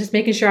was just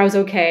making sure I was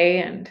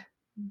okay. And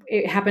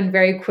it happened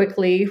very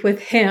quickly with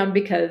him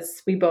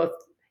because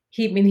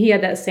he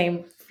had that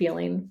same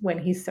feeling when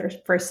he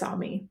first saw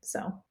me.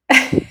 So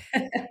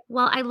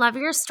Well, I love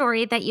your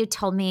story that you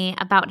told me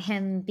about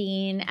him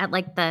being at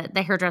like the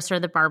hairdresser or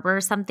the barber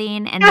or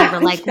something, and they were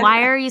like,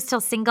 "Why yeah. are you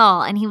still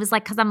single?" And he was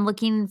like, "'Cause I'm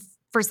looking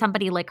for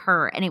somebody like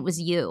her," and it was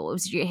you. It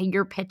was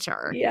your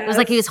picture. It was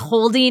like he was Yes.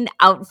 holding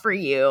out for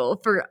you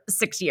for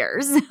 6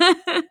 years.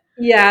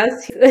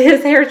 Yes.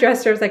 His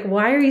hairdresser was like,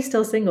 "Why are you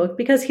still single?"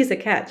 Because he's a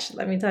catch,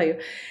 let me tell you.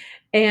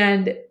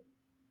 And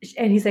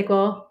he's like,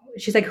 "Well,"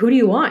 she's like, "Who do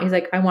you want?" He's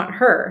like, "I want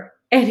her."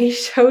 And he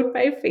showed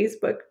my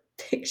Facebook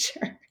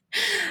picture.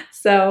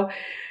 So,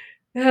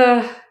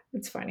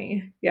 it's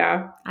funny.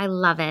 Yeah. I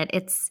love it.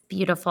 It's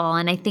beautiful.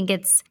 And I think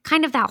it's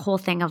kind of that whole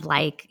thing of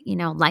like,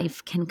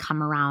 life can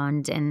come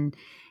around and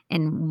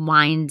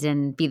wind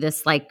and be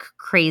this like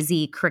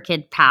crazy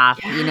crooked path,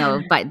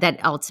 Yeah. but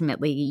that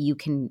ultimately you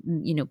can,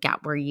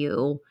 get where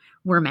you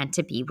were meant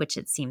to be, which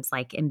it seems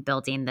like in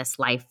building this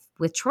life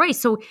with Troy.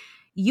 So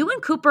you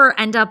and Cooper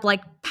end up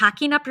like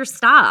packing up your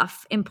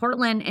stuff in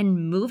Portland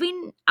and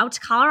moving out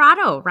to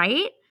Colorado,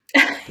 right?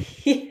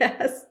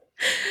 Yes.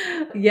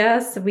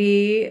 Yes,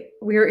 we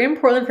were in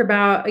Portland for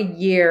about a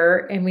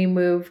year, and we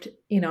moved,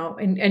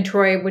 and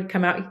Troy would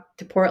come out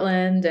to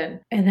Portland,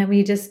 and then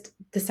we just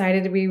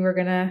decided we were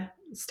gonna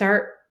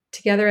start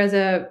together as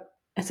a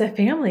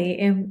family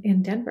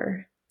in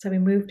Denver. So we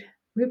moved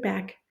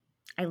back.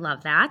 I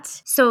love that.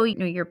 So,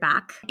 you're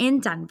back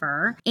in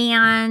Denver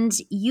and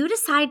you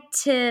decide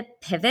to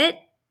pivot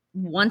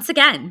once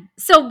again.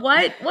 So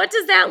what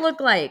does that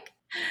look like?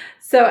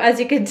 So as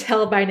you can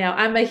tell by now,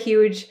 I'm a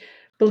huge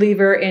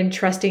believer in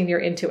trusting your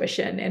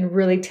intuition and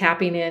really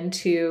tapping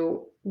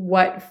into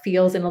what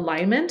feels in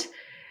alignment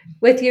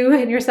with you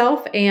and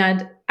yourself.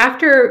 And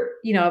after,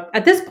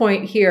 at this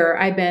point here,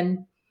 I've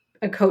been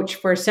a coach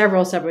for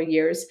several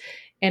years,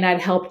 and I'd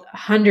helped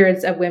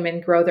hundreds of women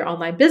grow their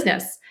online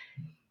business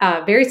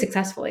very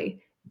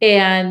successfully.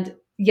 And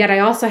yet I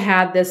also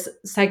had this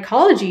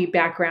psychology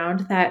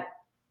background that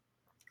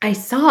I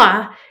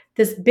saw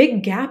this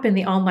big gap in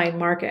the online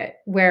market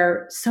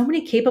where so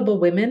many capable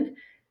women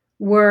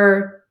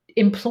were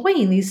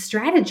employing these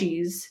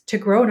strategies to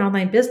grow an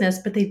online business,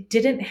 but they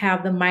didn't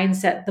have the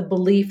mindset, the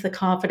belief, the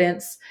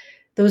confidence,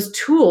 those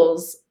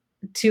tools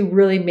to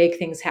really make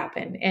things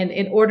happen. And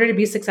in order to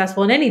be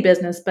successful in any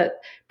business, but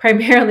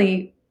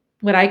primarily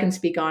what I can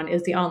speak on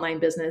is the online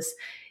business,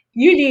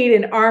 you need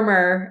an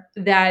armor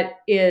that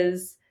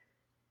is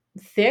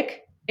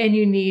thick, and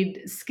you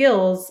need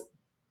skills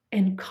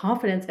and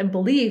confidence and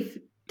belief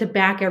to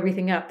back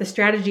everything up. The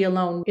strategy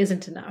alone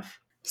isn't enough.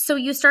 So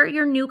you start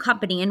your new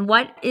company, and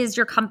what is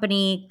your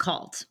company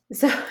called?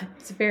 So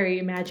it's very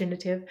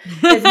imaginative.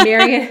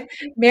 It's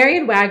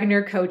Marion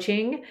Wagner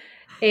coaching,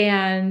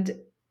 and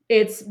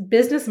it's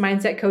business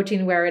mindset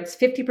coaching where it's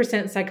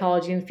 50%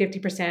 psychology and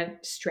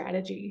 50%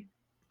 strategy.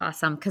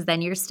 Awesome, because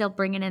then you're still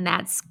bringing in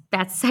that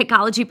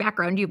psychology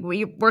background you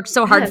worked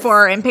so hard Yes.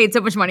 for and paid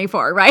so much money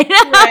for, right?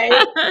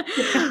 Right.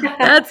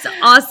 That's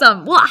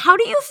awesome. Well, how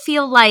do you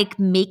feel like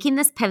making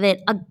this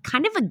pivot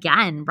kind of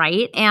again,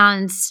 right?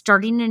 And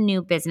starting a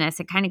new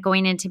business and kind of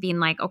going into being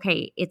like,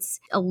 okay,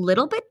 it's a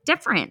little bit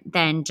different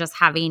than just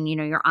having,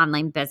 your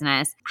online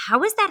business.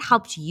 How has that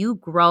helped you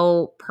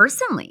grow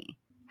personally?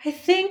 I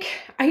think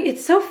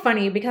it's so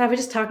funny because I was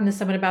just talking to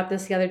someone about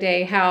this the other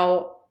day,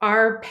 how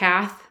our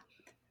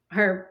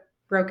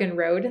broken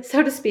road,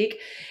 so to speak,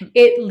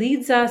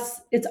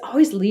 it's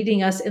always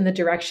leading us in the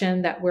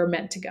direction that we're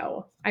meant to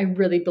go. I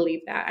really believe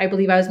that. I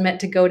believe I was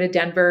meant to go to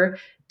Denver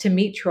to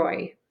meet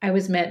Troy. I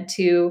was meant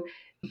to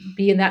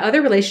be in that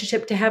other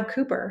relationship to have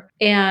Cooper.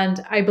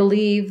 And I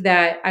believe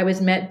that I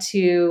was meant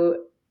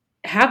to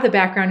have the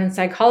background in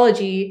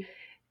psychology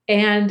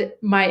and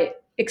my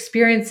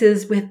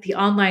experiences with the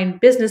online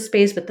business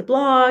space with the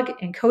blog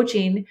and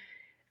coaching,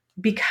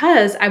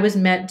 because I was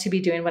meant to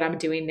be doing what I'm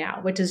doing now,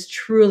 which is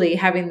truly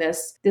having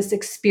this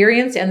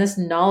experience and this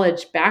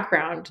knowledge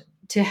background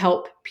to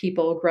help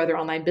people grow their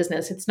online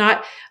business. It's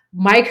not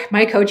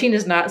my coaching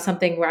is not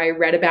something where I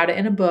read about it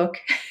in a book,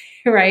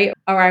 right?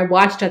 Or I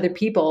watched other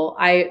people.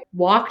 I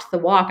walked the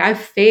walk. I've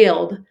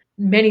failed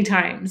many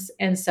times,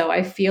 and so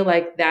I feel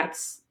like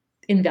that's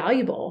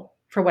invaluable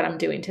for what I'm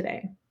doing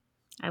today.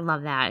 I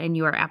love that. And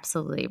you are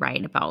absolutely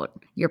right about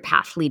your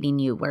path leading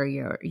you where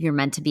you're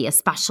meant to be,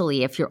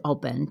 especially if you're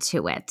open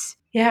to it.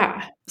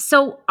 Yeah.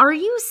 So are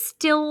you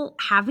still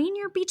having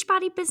your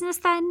Beachbody business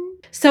then?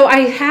 So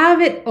I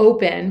have it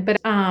open, but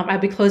I'll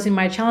be closing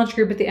my challenge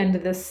group at the end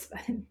of this.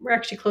 I think we're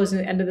actually closing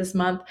at the end of this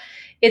month.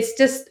 It's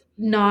just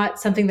not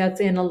something that's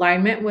in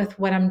alignment with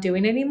what I'm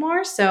doing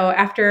anymore. So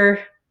after,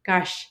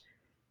 gosh,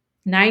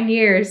 9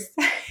 years,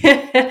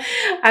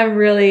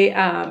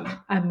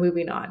 I'm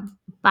moving on.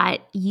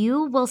 But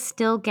you will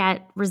still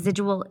get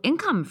residual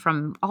income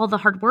from all the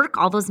hard work,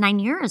 all those 9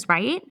 years,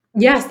 right?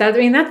 Yes, that's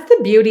the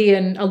beauty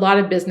in a lot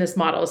of business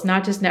models,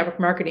 not just network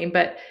marketing,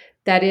 but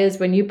that is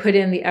when you put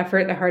in the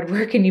effort, the hard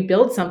work, and you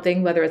build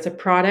something, whether it's a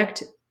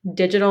product,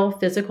 digital,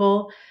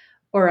 physical,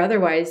 or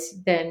otherwise,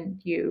 then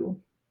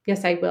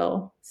yes, I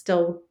will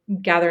still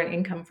gather an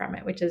income from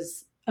it, which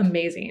is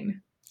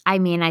amazing. I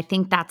mean, I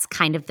think that's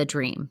kind of the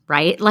dream,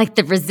 right? Like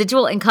the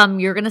residual income,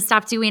 you're going to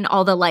stop doing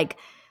all the like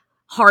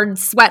hard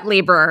sweat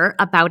labor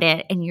about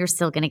it and you're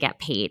still going to get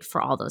paid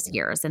for all those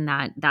years, and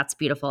that's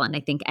beautiful. And I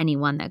think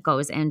anyone that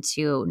goes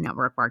into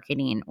network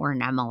marketing or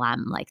an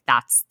MLM, like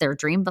that's their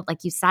dream. But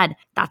like you said,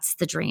 that's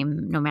the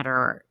dream no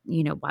matter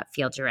what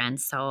field you're in.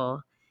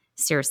 So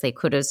seriously,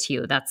 kudos to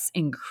you. That's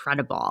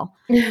incredible.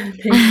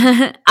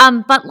 Thanks.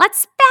 But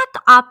let's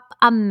back up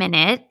a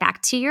minute,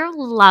 back to your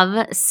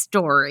love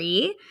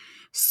story.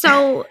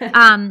 So,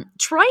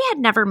 Troy had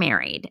never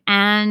married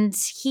and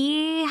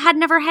he had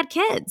never had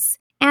kids.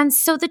 And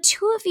so the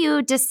two of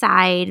you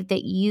decide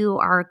that you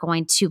are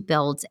going to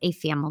build a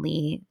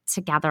family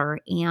together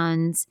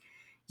and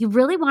you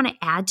really want to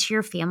add to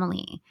your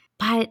family.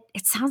 But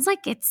it sounds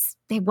like it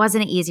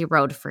wasn't an easy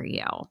road for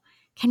you.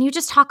 Can you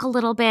just talk a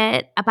little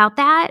bit about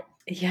that?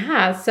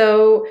 Yeah.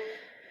 So,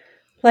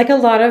 like a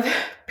lot of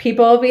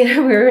people, we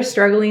were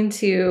struggling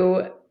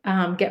to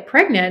get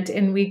pregnant,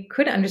 and we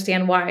couldn't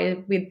understand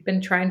why. We'd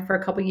been trying for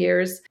a couple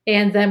years,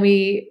 and then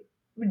we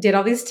did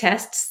all these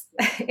tests,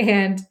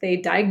 and they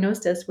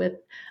diagnosed us with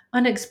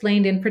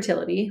unexplained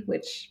infertility,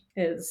 which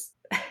is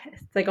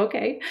it's like,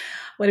 okay,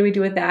 what do we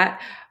do with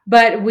that?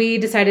 But we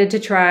decided to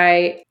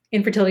try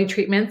infertility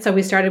treatment. So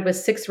we started with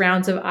 6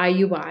 rounds of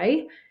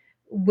IUI,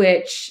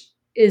 which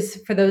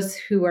is, for those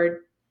who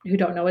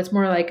don't know, it's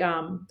more like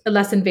a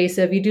less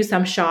invasive. You do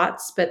some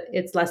shots, but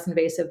it's less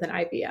invasive than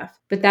IVF.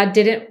 But that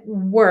didn't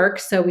work,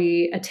 so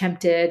we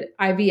attempted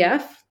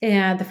IVF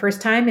and the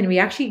first time, and we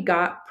actually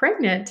got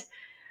pregnant.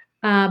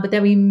 But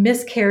then we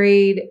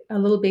miscarried a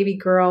little baby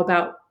girl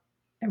about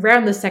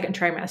around the second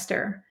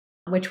trimester,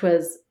 which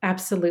was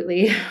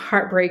absolutely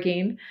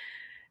heartbreaking.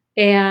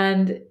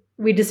 And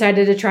we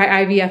decided to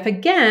try IVF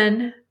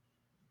again.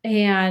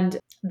 And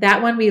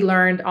that one we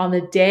learned on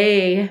the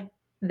day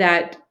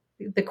that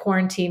the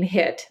quarantine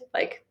hit,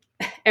 like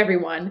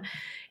everyone,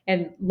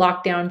 and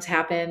lockdowns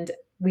happened.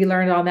 We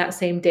learned on that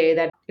same day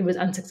that it was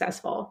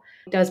unsuccessful.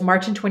 That was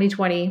March in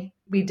 2020.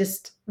 We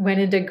just went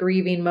into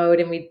grieving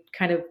mode, and we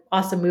kind of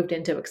also moved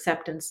into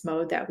acceptance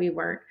mode that we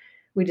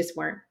just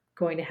weren't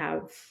going to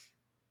have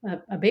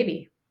a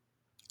baby.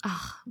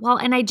 Oh, well,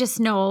 and I just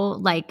know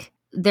like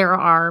there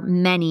are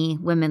many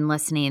women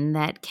listening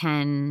that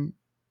can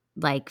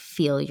like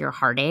feel your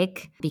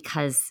heartache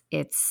because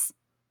it's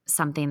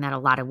something that a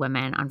lot of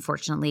women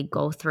unfortunately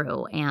go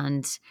through.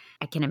 And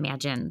I can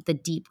imagine the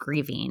deep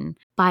grieving.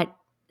 But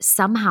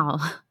somehow,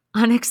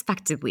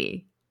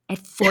 unexpectedly, at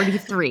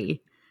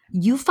 43,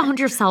 you found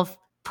yourself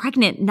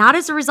pregnant, not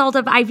as a result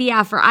of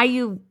IVF or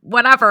IU,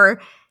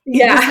 whatever.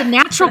 It was a Yeah.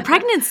 natural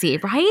pregnancy,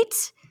 right?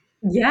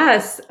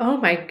 Yes. Oh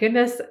my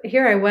goodness.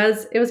 Here I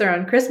was. It was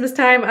around Christmas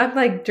time. I'm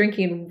like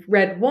drinking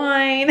red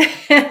wine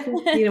and,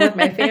 with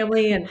my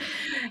family and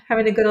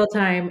having a good old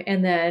time.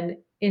 And then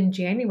in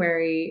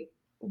January,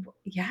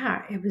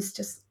 yeah, it was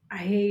just,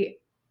 I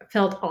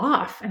felt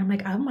off, and I'm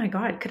like, oh my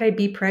God, could I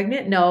be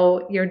pregnant?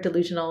 No, you're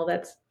delusional.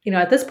 That's,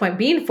 at this point,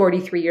 being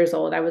 43 years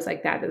old, I was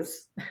like,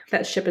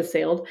 that ship has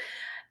sailed.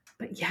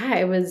 But yeah,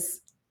 it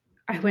was,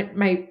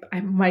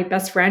 my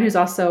best friend, who's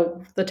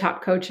also the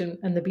top coach in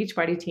the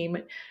Beachbody team,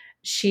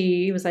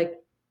 she was like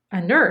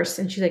a nurse,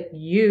 and she's like,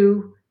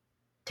 you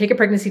take a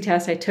pregnancy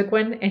test. I took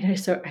one, and I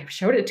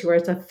showed it to her.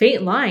 It's a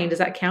faint line. Does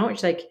that count?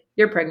 She's like,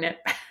 you're pregnant.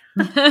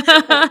 Like,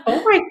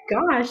 oh my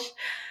gosh.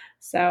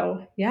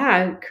 So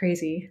yeah,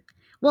 crazy.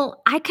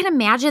 Well, I can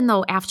imagine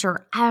though,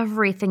 after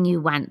everything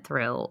you went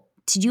through,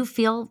 did you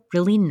feel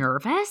really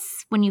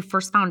nervous when you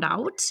first found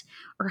out?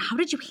 Or how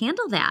did you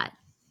handle that?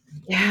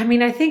 Yeah, I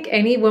mean, I think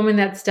any woman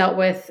that's dealt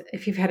with,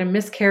 if you've had a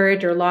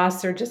miscarriage or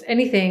loss or just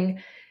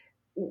anything,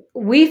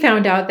 we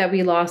found out that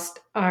we lost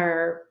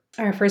our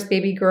first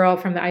baby girl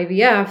from the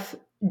IVF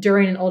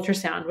during an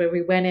ultrasound, where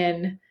we went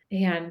in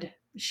and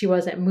she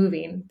wasn't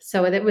moving.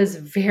 So it was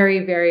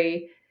very,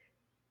 very,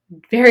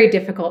 very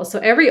difficult. So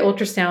every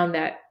ultrasound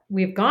that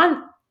we've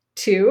gone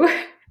to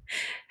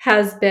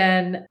there's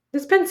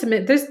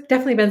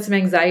definitely been some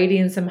anxiety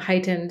and some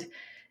heightened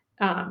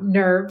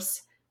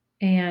nerves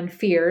and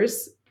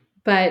fears.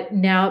 But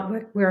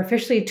now we're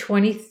officially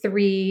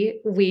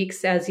 23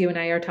 weeks as you and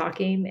I are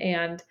talking,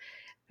 and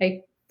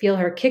I feel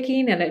her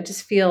kicking, and it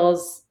just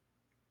feels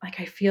like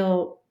I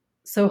feel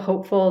so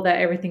hopeful that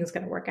everything's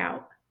going to work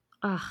out.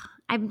 Oh,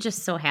 I'm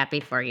just so happy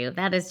for you.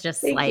 That is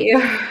just Thank like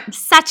you.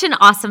 such an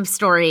awesome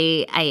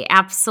story. I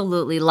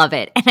absolutely love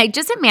it. And I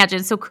just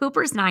imagine, so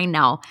Cooper's 9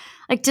 now.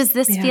 Like, does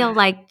this feel Yeah.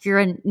 like you're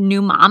a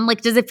new mom?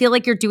 Like, does it feel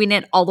like you're doing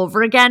it all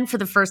over again for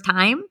the first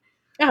time?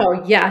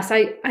 Oh, yes.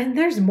 And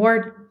there's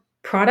more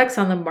products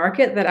on the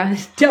market that I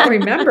don't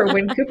remember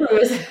when Cooper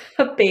was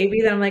a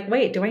baby that I'm like,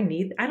 wait,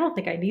 I don't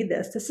think I need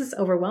this. This is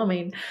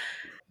overwhelming.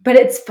 But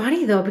it's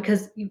funny though,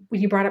 because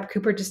when you brought up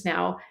Cooper just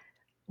now,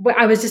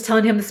 I was just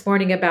telling him this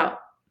morning about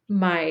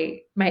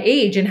my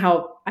age and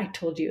how I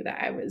told you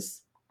that I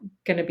was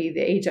going to be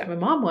the age that my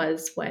mom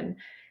was when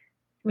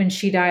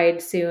she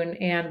died soon,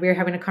 and we were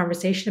having a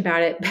conversation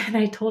about it. And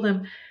I told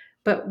him,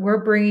 but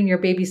we're bringing your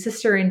baby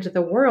sister into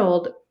the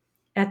world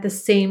at the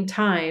same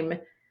time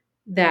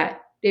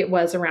that it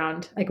was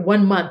around, like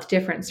 1 month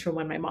difference from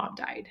when my mom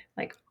died,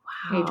 like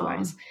age Wow.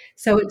 wise.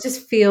 So it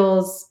just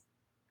feels,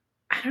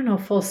 I don't know,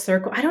 full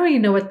circle. I don't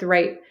even know what the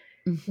right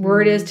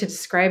word is Mhm. to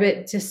describe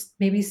it. Just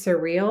maybe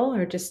surreal,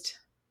 or just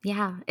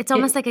Yeah, it's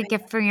almost it. like a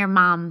gift for your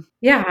mom.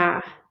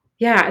 Yeah.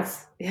 Yeah.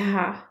 It's,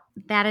 yeah.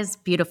 That is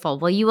beautiful.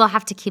 Well, you will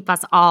have to keep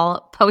us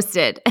all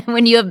posted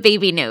when you have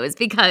baby news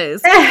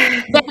because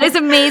that is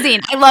amazing.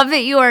 I love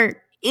that you are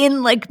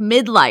in like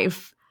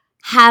midlife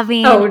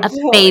having Oh, a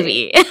totally.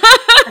 baby.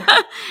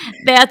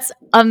 That's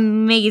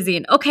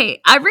amazing. Okay,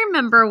 I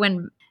remember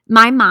when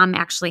my mom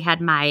actually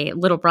had my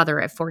little brother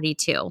at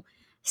 42.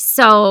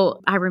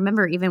 So I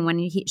remember even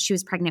when she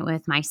was pregnant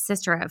with my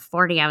sister at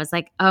 40, I was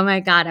like, oh my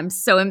God, I'm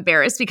so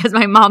embarrassed because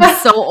my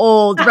mom's so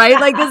old, right?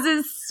 Like, this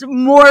is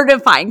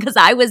mortifying because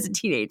I was a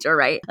teenager,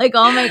 right? Like,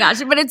 oh my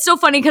gosh. But it's so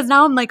funny because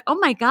now I'm like, oh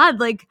my God,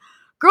 like,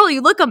 girl,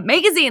 you look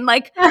amazing.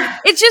 Like,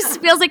 it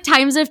just feels like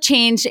times have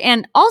changed.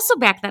 And also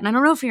back then, I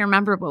don't know if you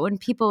remember, but when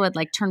people would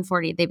like turn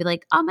 40, they'd be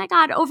like, oh my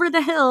God, over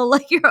the hill.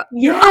 Like you're over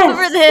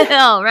Yes. the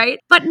hill, right?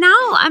 But now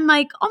I'm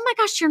like, oh my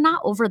gosh, you're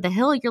not over the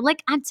hill. You're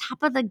like on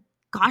top of the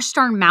gosh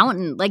darn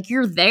mountain. Like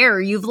you're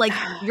there. You've like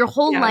your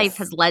whole life Yes.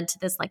 has led to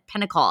this like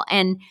pinnacle.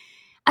 And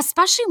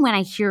especially when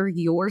I hear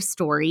your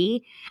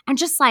story and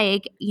just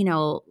like,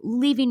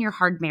 leaving your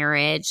hard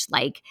marriage,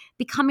 like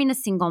becoming a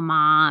single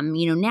mom,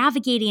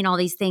 navigating all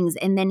these things.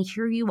 And then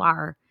here you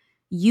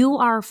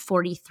are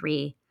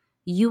 43.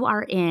 You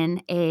are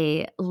in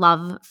a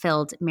love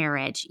filled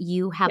marriage.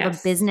 You have a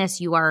Yes. business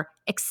you are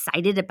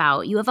excited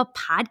about. You have a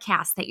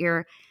podcast that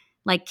you're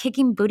like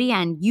kicking booty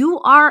on.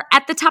 You are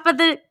at the top of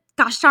the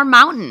gosh darn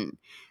mountain.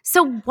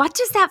 So, what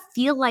does that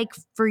feel like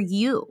for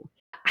you?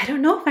 I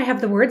don't know if I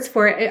have the words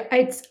for it.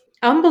 It's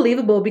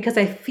unbelievable because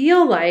I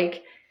feel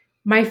like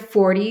my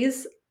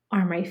 40s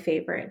are my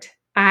favorite.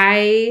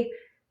 I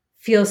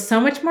feel so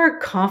much more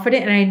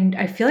confident, and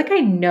I feel like I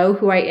know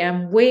who I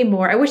am way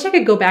more. I wish I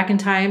could go back in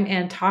time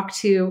and talk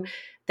to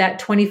that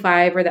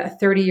 25 or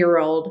that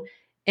 30-year-old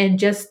and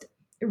just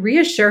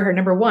reassure her,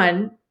 number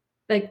one,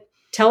 like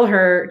tell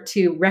her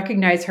to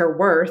recognize her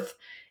worth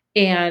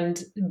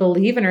and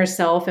believe in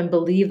herself and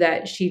believe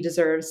that she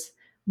deserves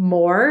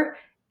more,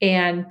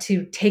 and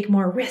to take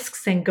more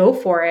risks and go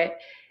for it.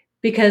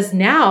 Because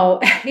now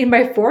in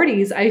my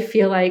 40s, I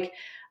feel like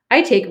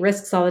I take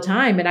risks all the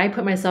time and I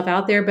put myself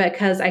out there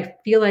because I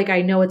feel like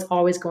I know it's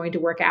always going to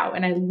work out.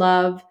 And I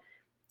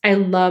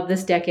love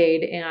this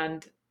decade,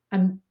 and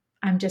I'm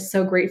just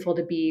so grateful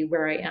to be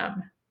where I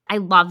am. I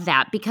love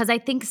that because I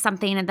think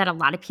something that a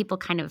lot of people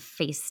kind of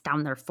face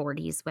down their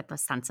 40s with a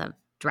sense of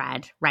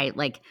dread, right?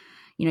 Like,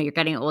 you're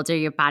getting older,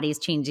 your body's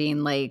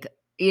changing, like,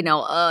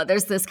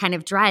 there's this kind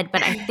of dread.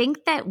 But I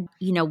think that,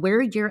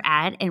 where you're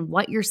at and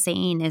what you're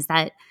saying is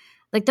that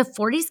like the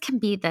 40s can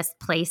be this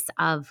place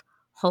of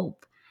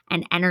hope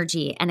and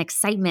energy and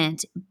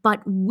excitement,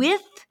 but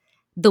with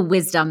the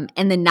wisdom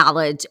and the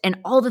knowledge and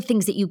all the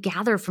things that you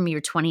gather from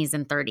your 20s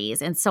and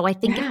 30s. And so I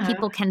think if Yeah.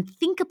 people can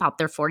think about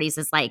their 40s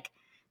as like,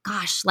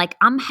 gosh, like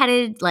I'm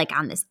headed like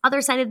on this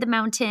other side of the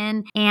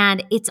mountain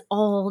and it's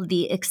all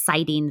the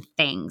exciting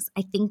things.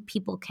 I think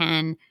people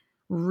can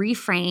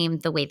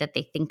reframe the way that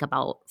they think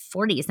about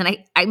 40s. And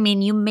I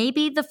mean, you may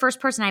be the first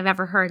person I've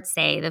ever heard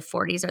say the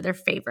 40s are their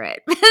favorite.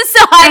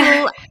 So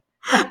I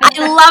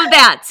love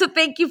that. So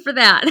thank you for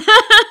that.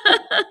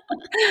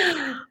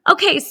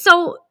 Okay,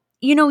 so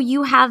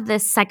you have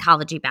this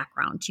psychology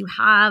background. You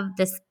have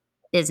this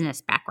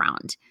business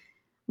background.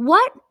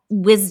 What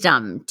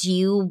wisdom do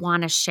you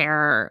want to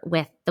share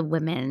with the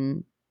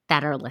women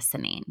that are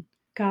listening?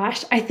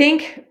 Gosh, I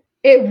think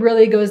it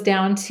really goes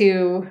down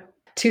to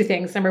two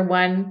things. Number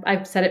one,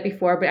 I've said it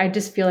before, but I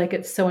just feel like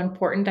it's so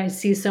important. I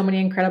see so many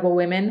incredible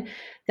women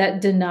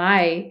that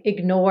deny,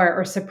 ignore,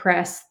 or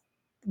suppress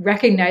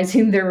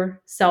recognizing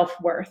their self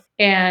worth.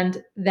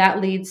 And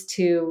that leads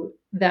to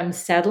them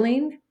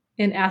settling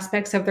in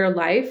aspects of their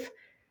life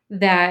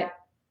that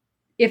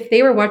if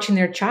they were watching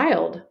their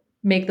child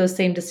make those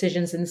same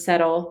decisions and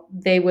settle,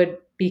 they would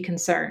be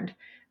concerned.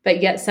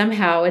 But yet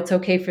somehow it's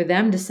okay for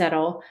them to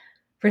settle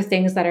for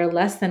things that are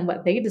less than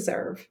what they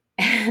deserve.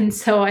 And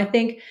so I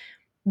think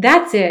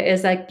that's it,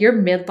 is like your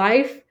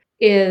midlife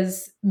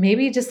is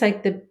maybe just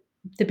like the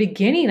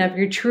beginning of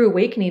your true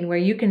awakening, where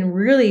you can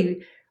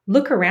really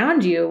look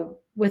around you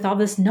with all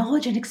this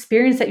knowledge and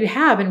experience that you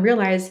have and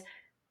realize,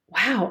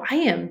 wow, I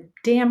am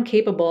damn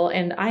capable,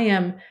 and I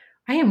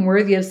am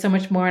worthy of so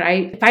much more.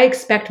 And if I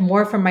expect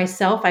more from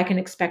myself, I can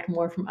expect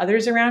more from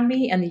others around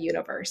me and the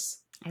universe.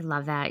 I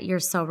love that. You're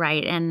so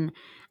right. And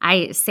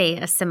I say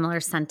a similar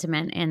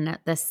sentiment in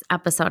this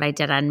episode I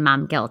did on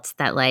mom guilt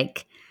that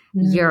like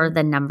you're Mm,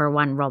 the number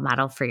one role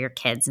model for your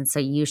kids. And so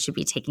you should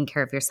be taking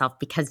care of yourself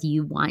because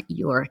you want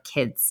your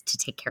kids to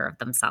take care of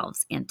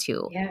themselves and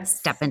to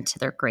step yes. into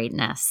their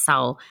greatness.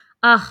 So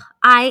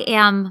I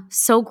am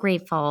so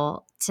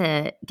grateful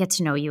to get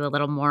to know you a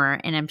little more,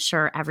 and I'm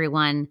sure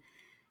everyone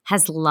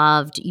has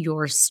loved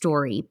your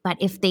story. But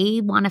if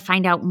they want to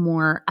find out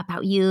more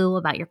about you,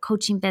 about your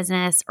coaching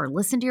business, or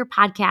listen to your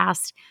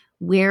podcast,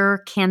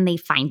 where can they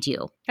find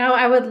you? Oh,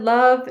 I would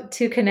love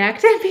to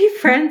connect and be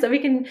friends. You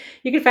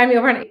can find me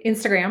over on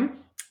Instagram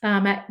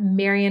at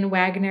Marion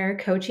Wagner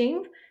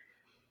Coaching.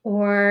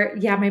 Or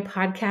yeah, my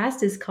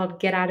podcast is called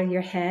Get Out of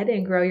Your Head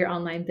and Grow Your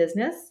Online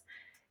Business.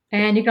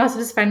 And you can also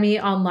just find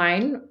me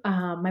online.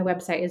 My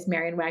website is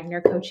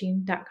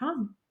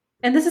marionwagnercoaching.com.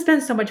 And this has been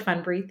so much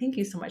fun, Bree. Thank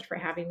you so much for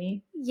having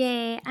me.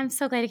 Yay. I'm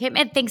so glad you came.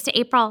 And thanks to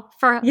April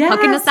for hooking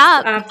us Yes,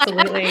 up,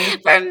 absolutely.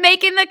 for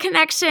making the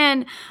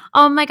connection.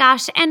 Oh my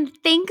gosh. And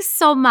thanks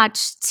so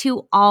much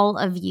to all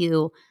of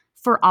you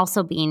for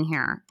also being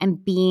here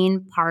and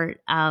being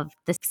part of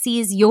the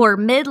Seize Your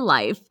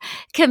Midlife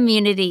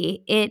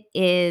community. It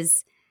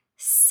is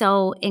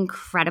so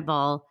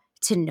incredible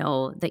to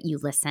know that you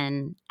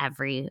listen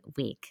every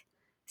week.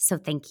 So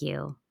thank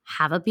you.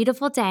 Have a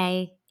beautiful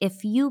day.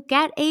 If you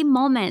get a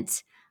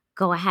moment,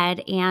 go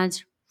ahead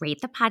and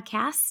rate the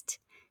podcast,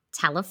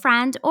 tell a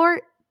friend,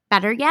 or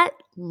better yet,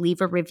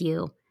 leave a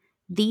review.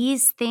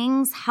 These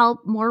things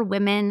help more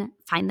women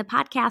find the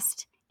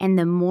podcast. And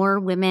the more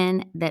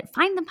women that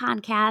find the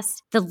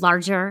podcast, the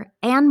larger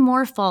and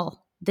more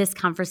full this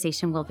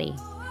conversation will be.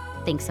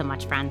 Thanks so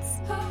much, friends.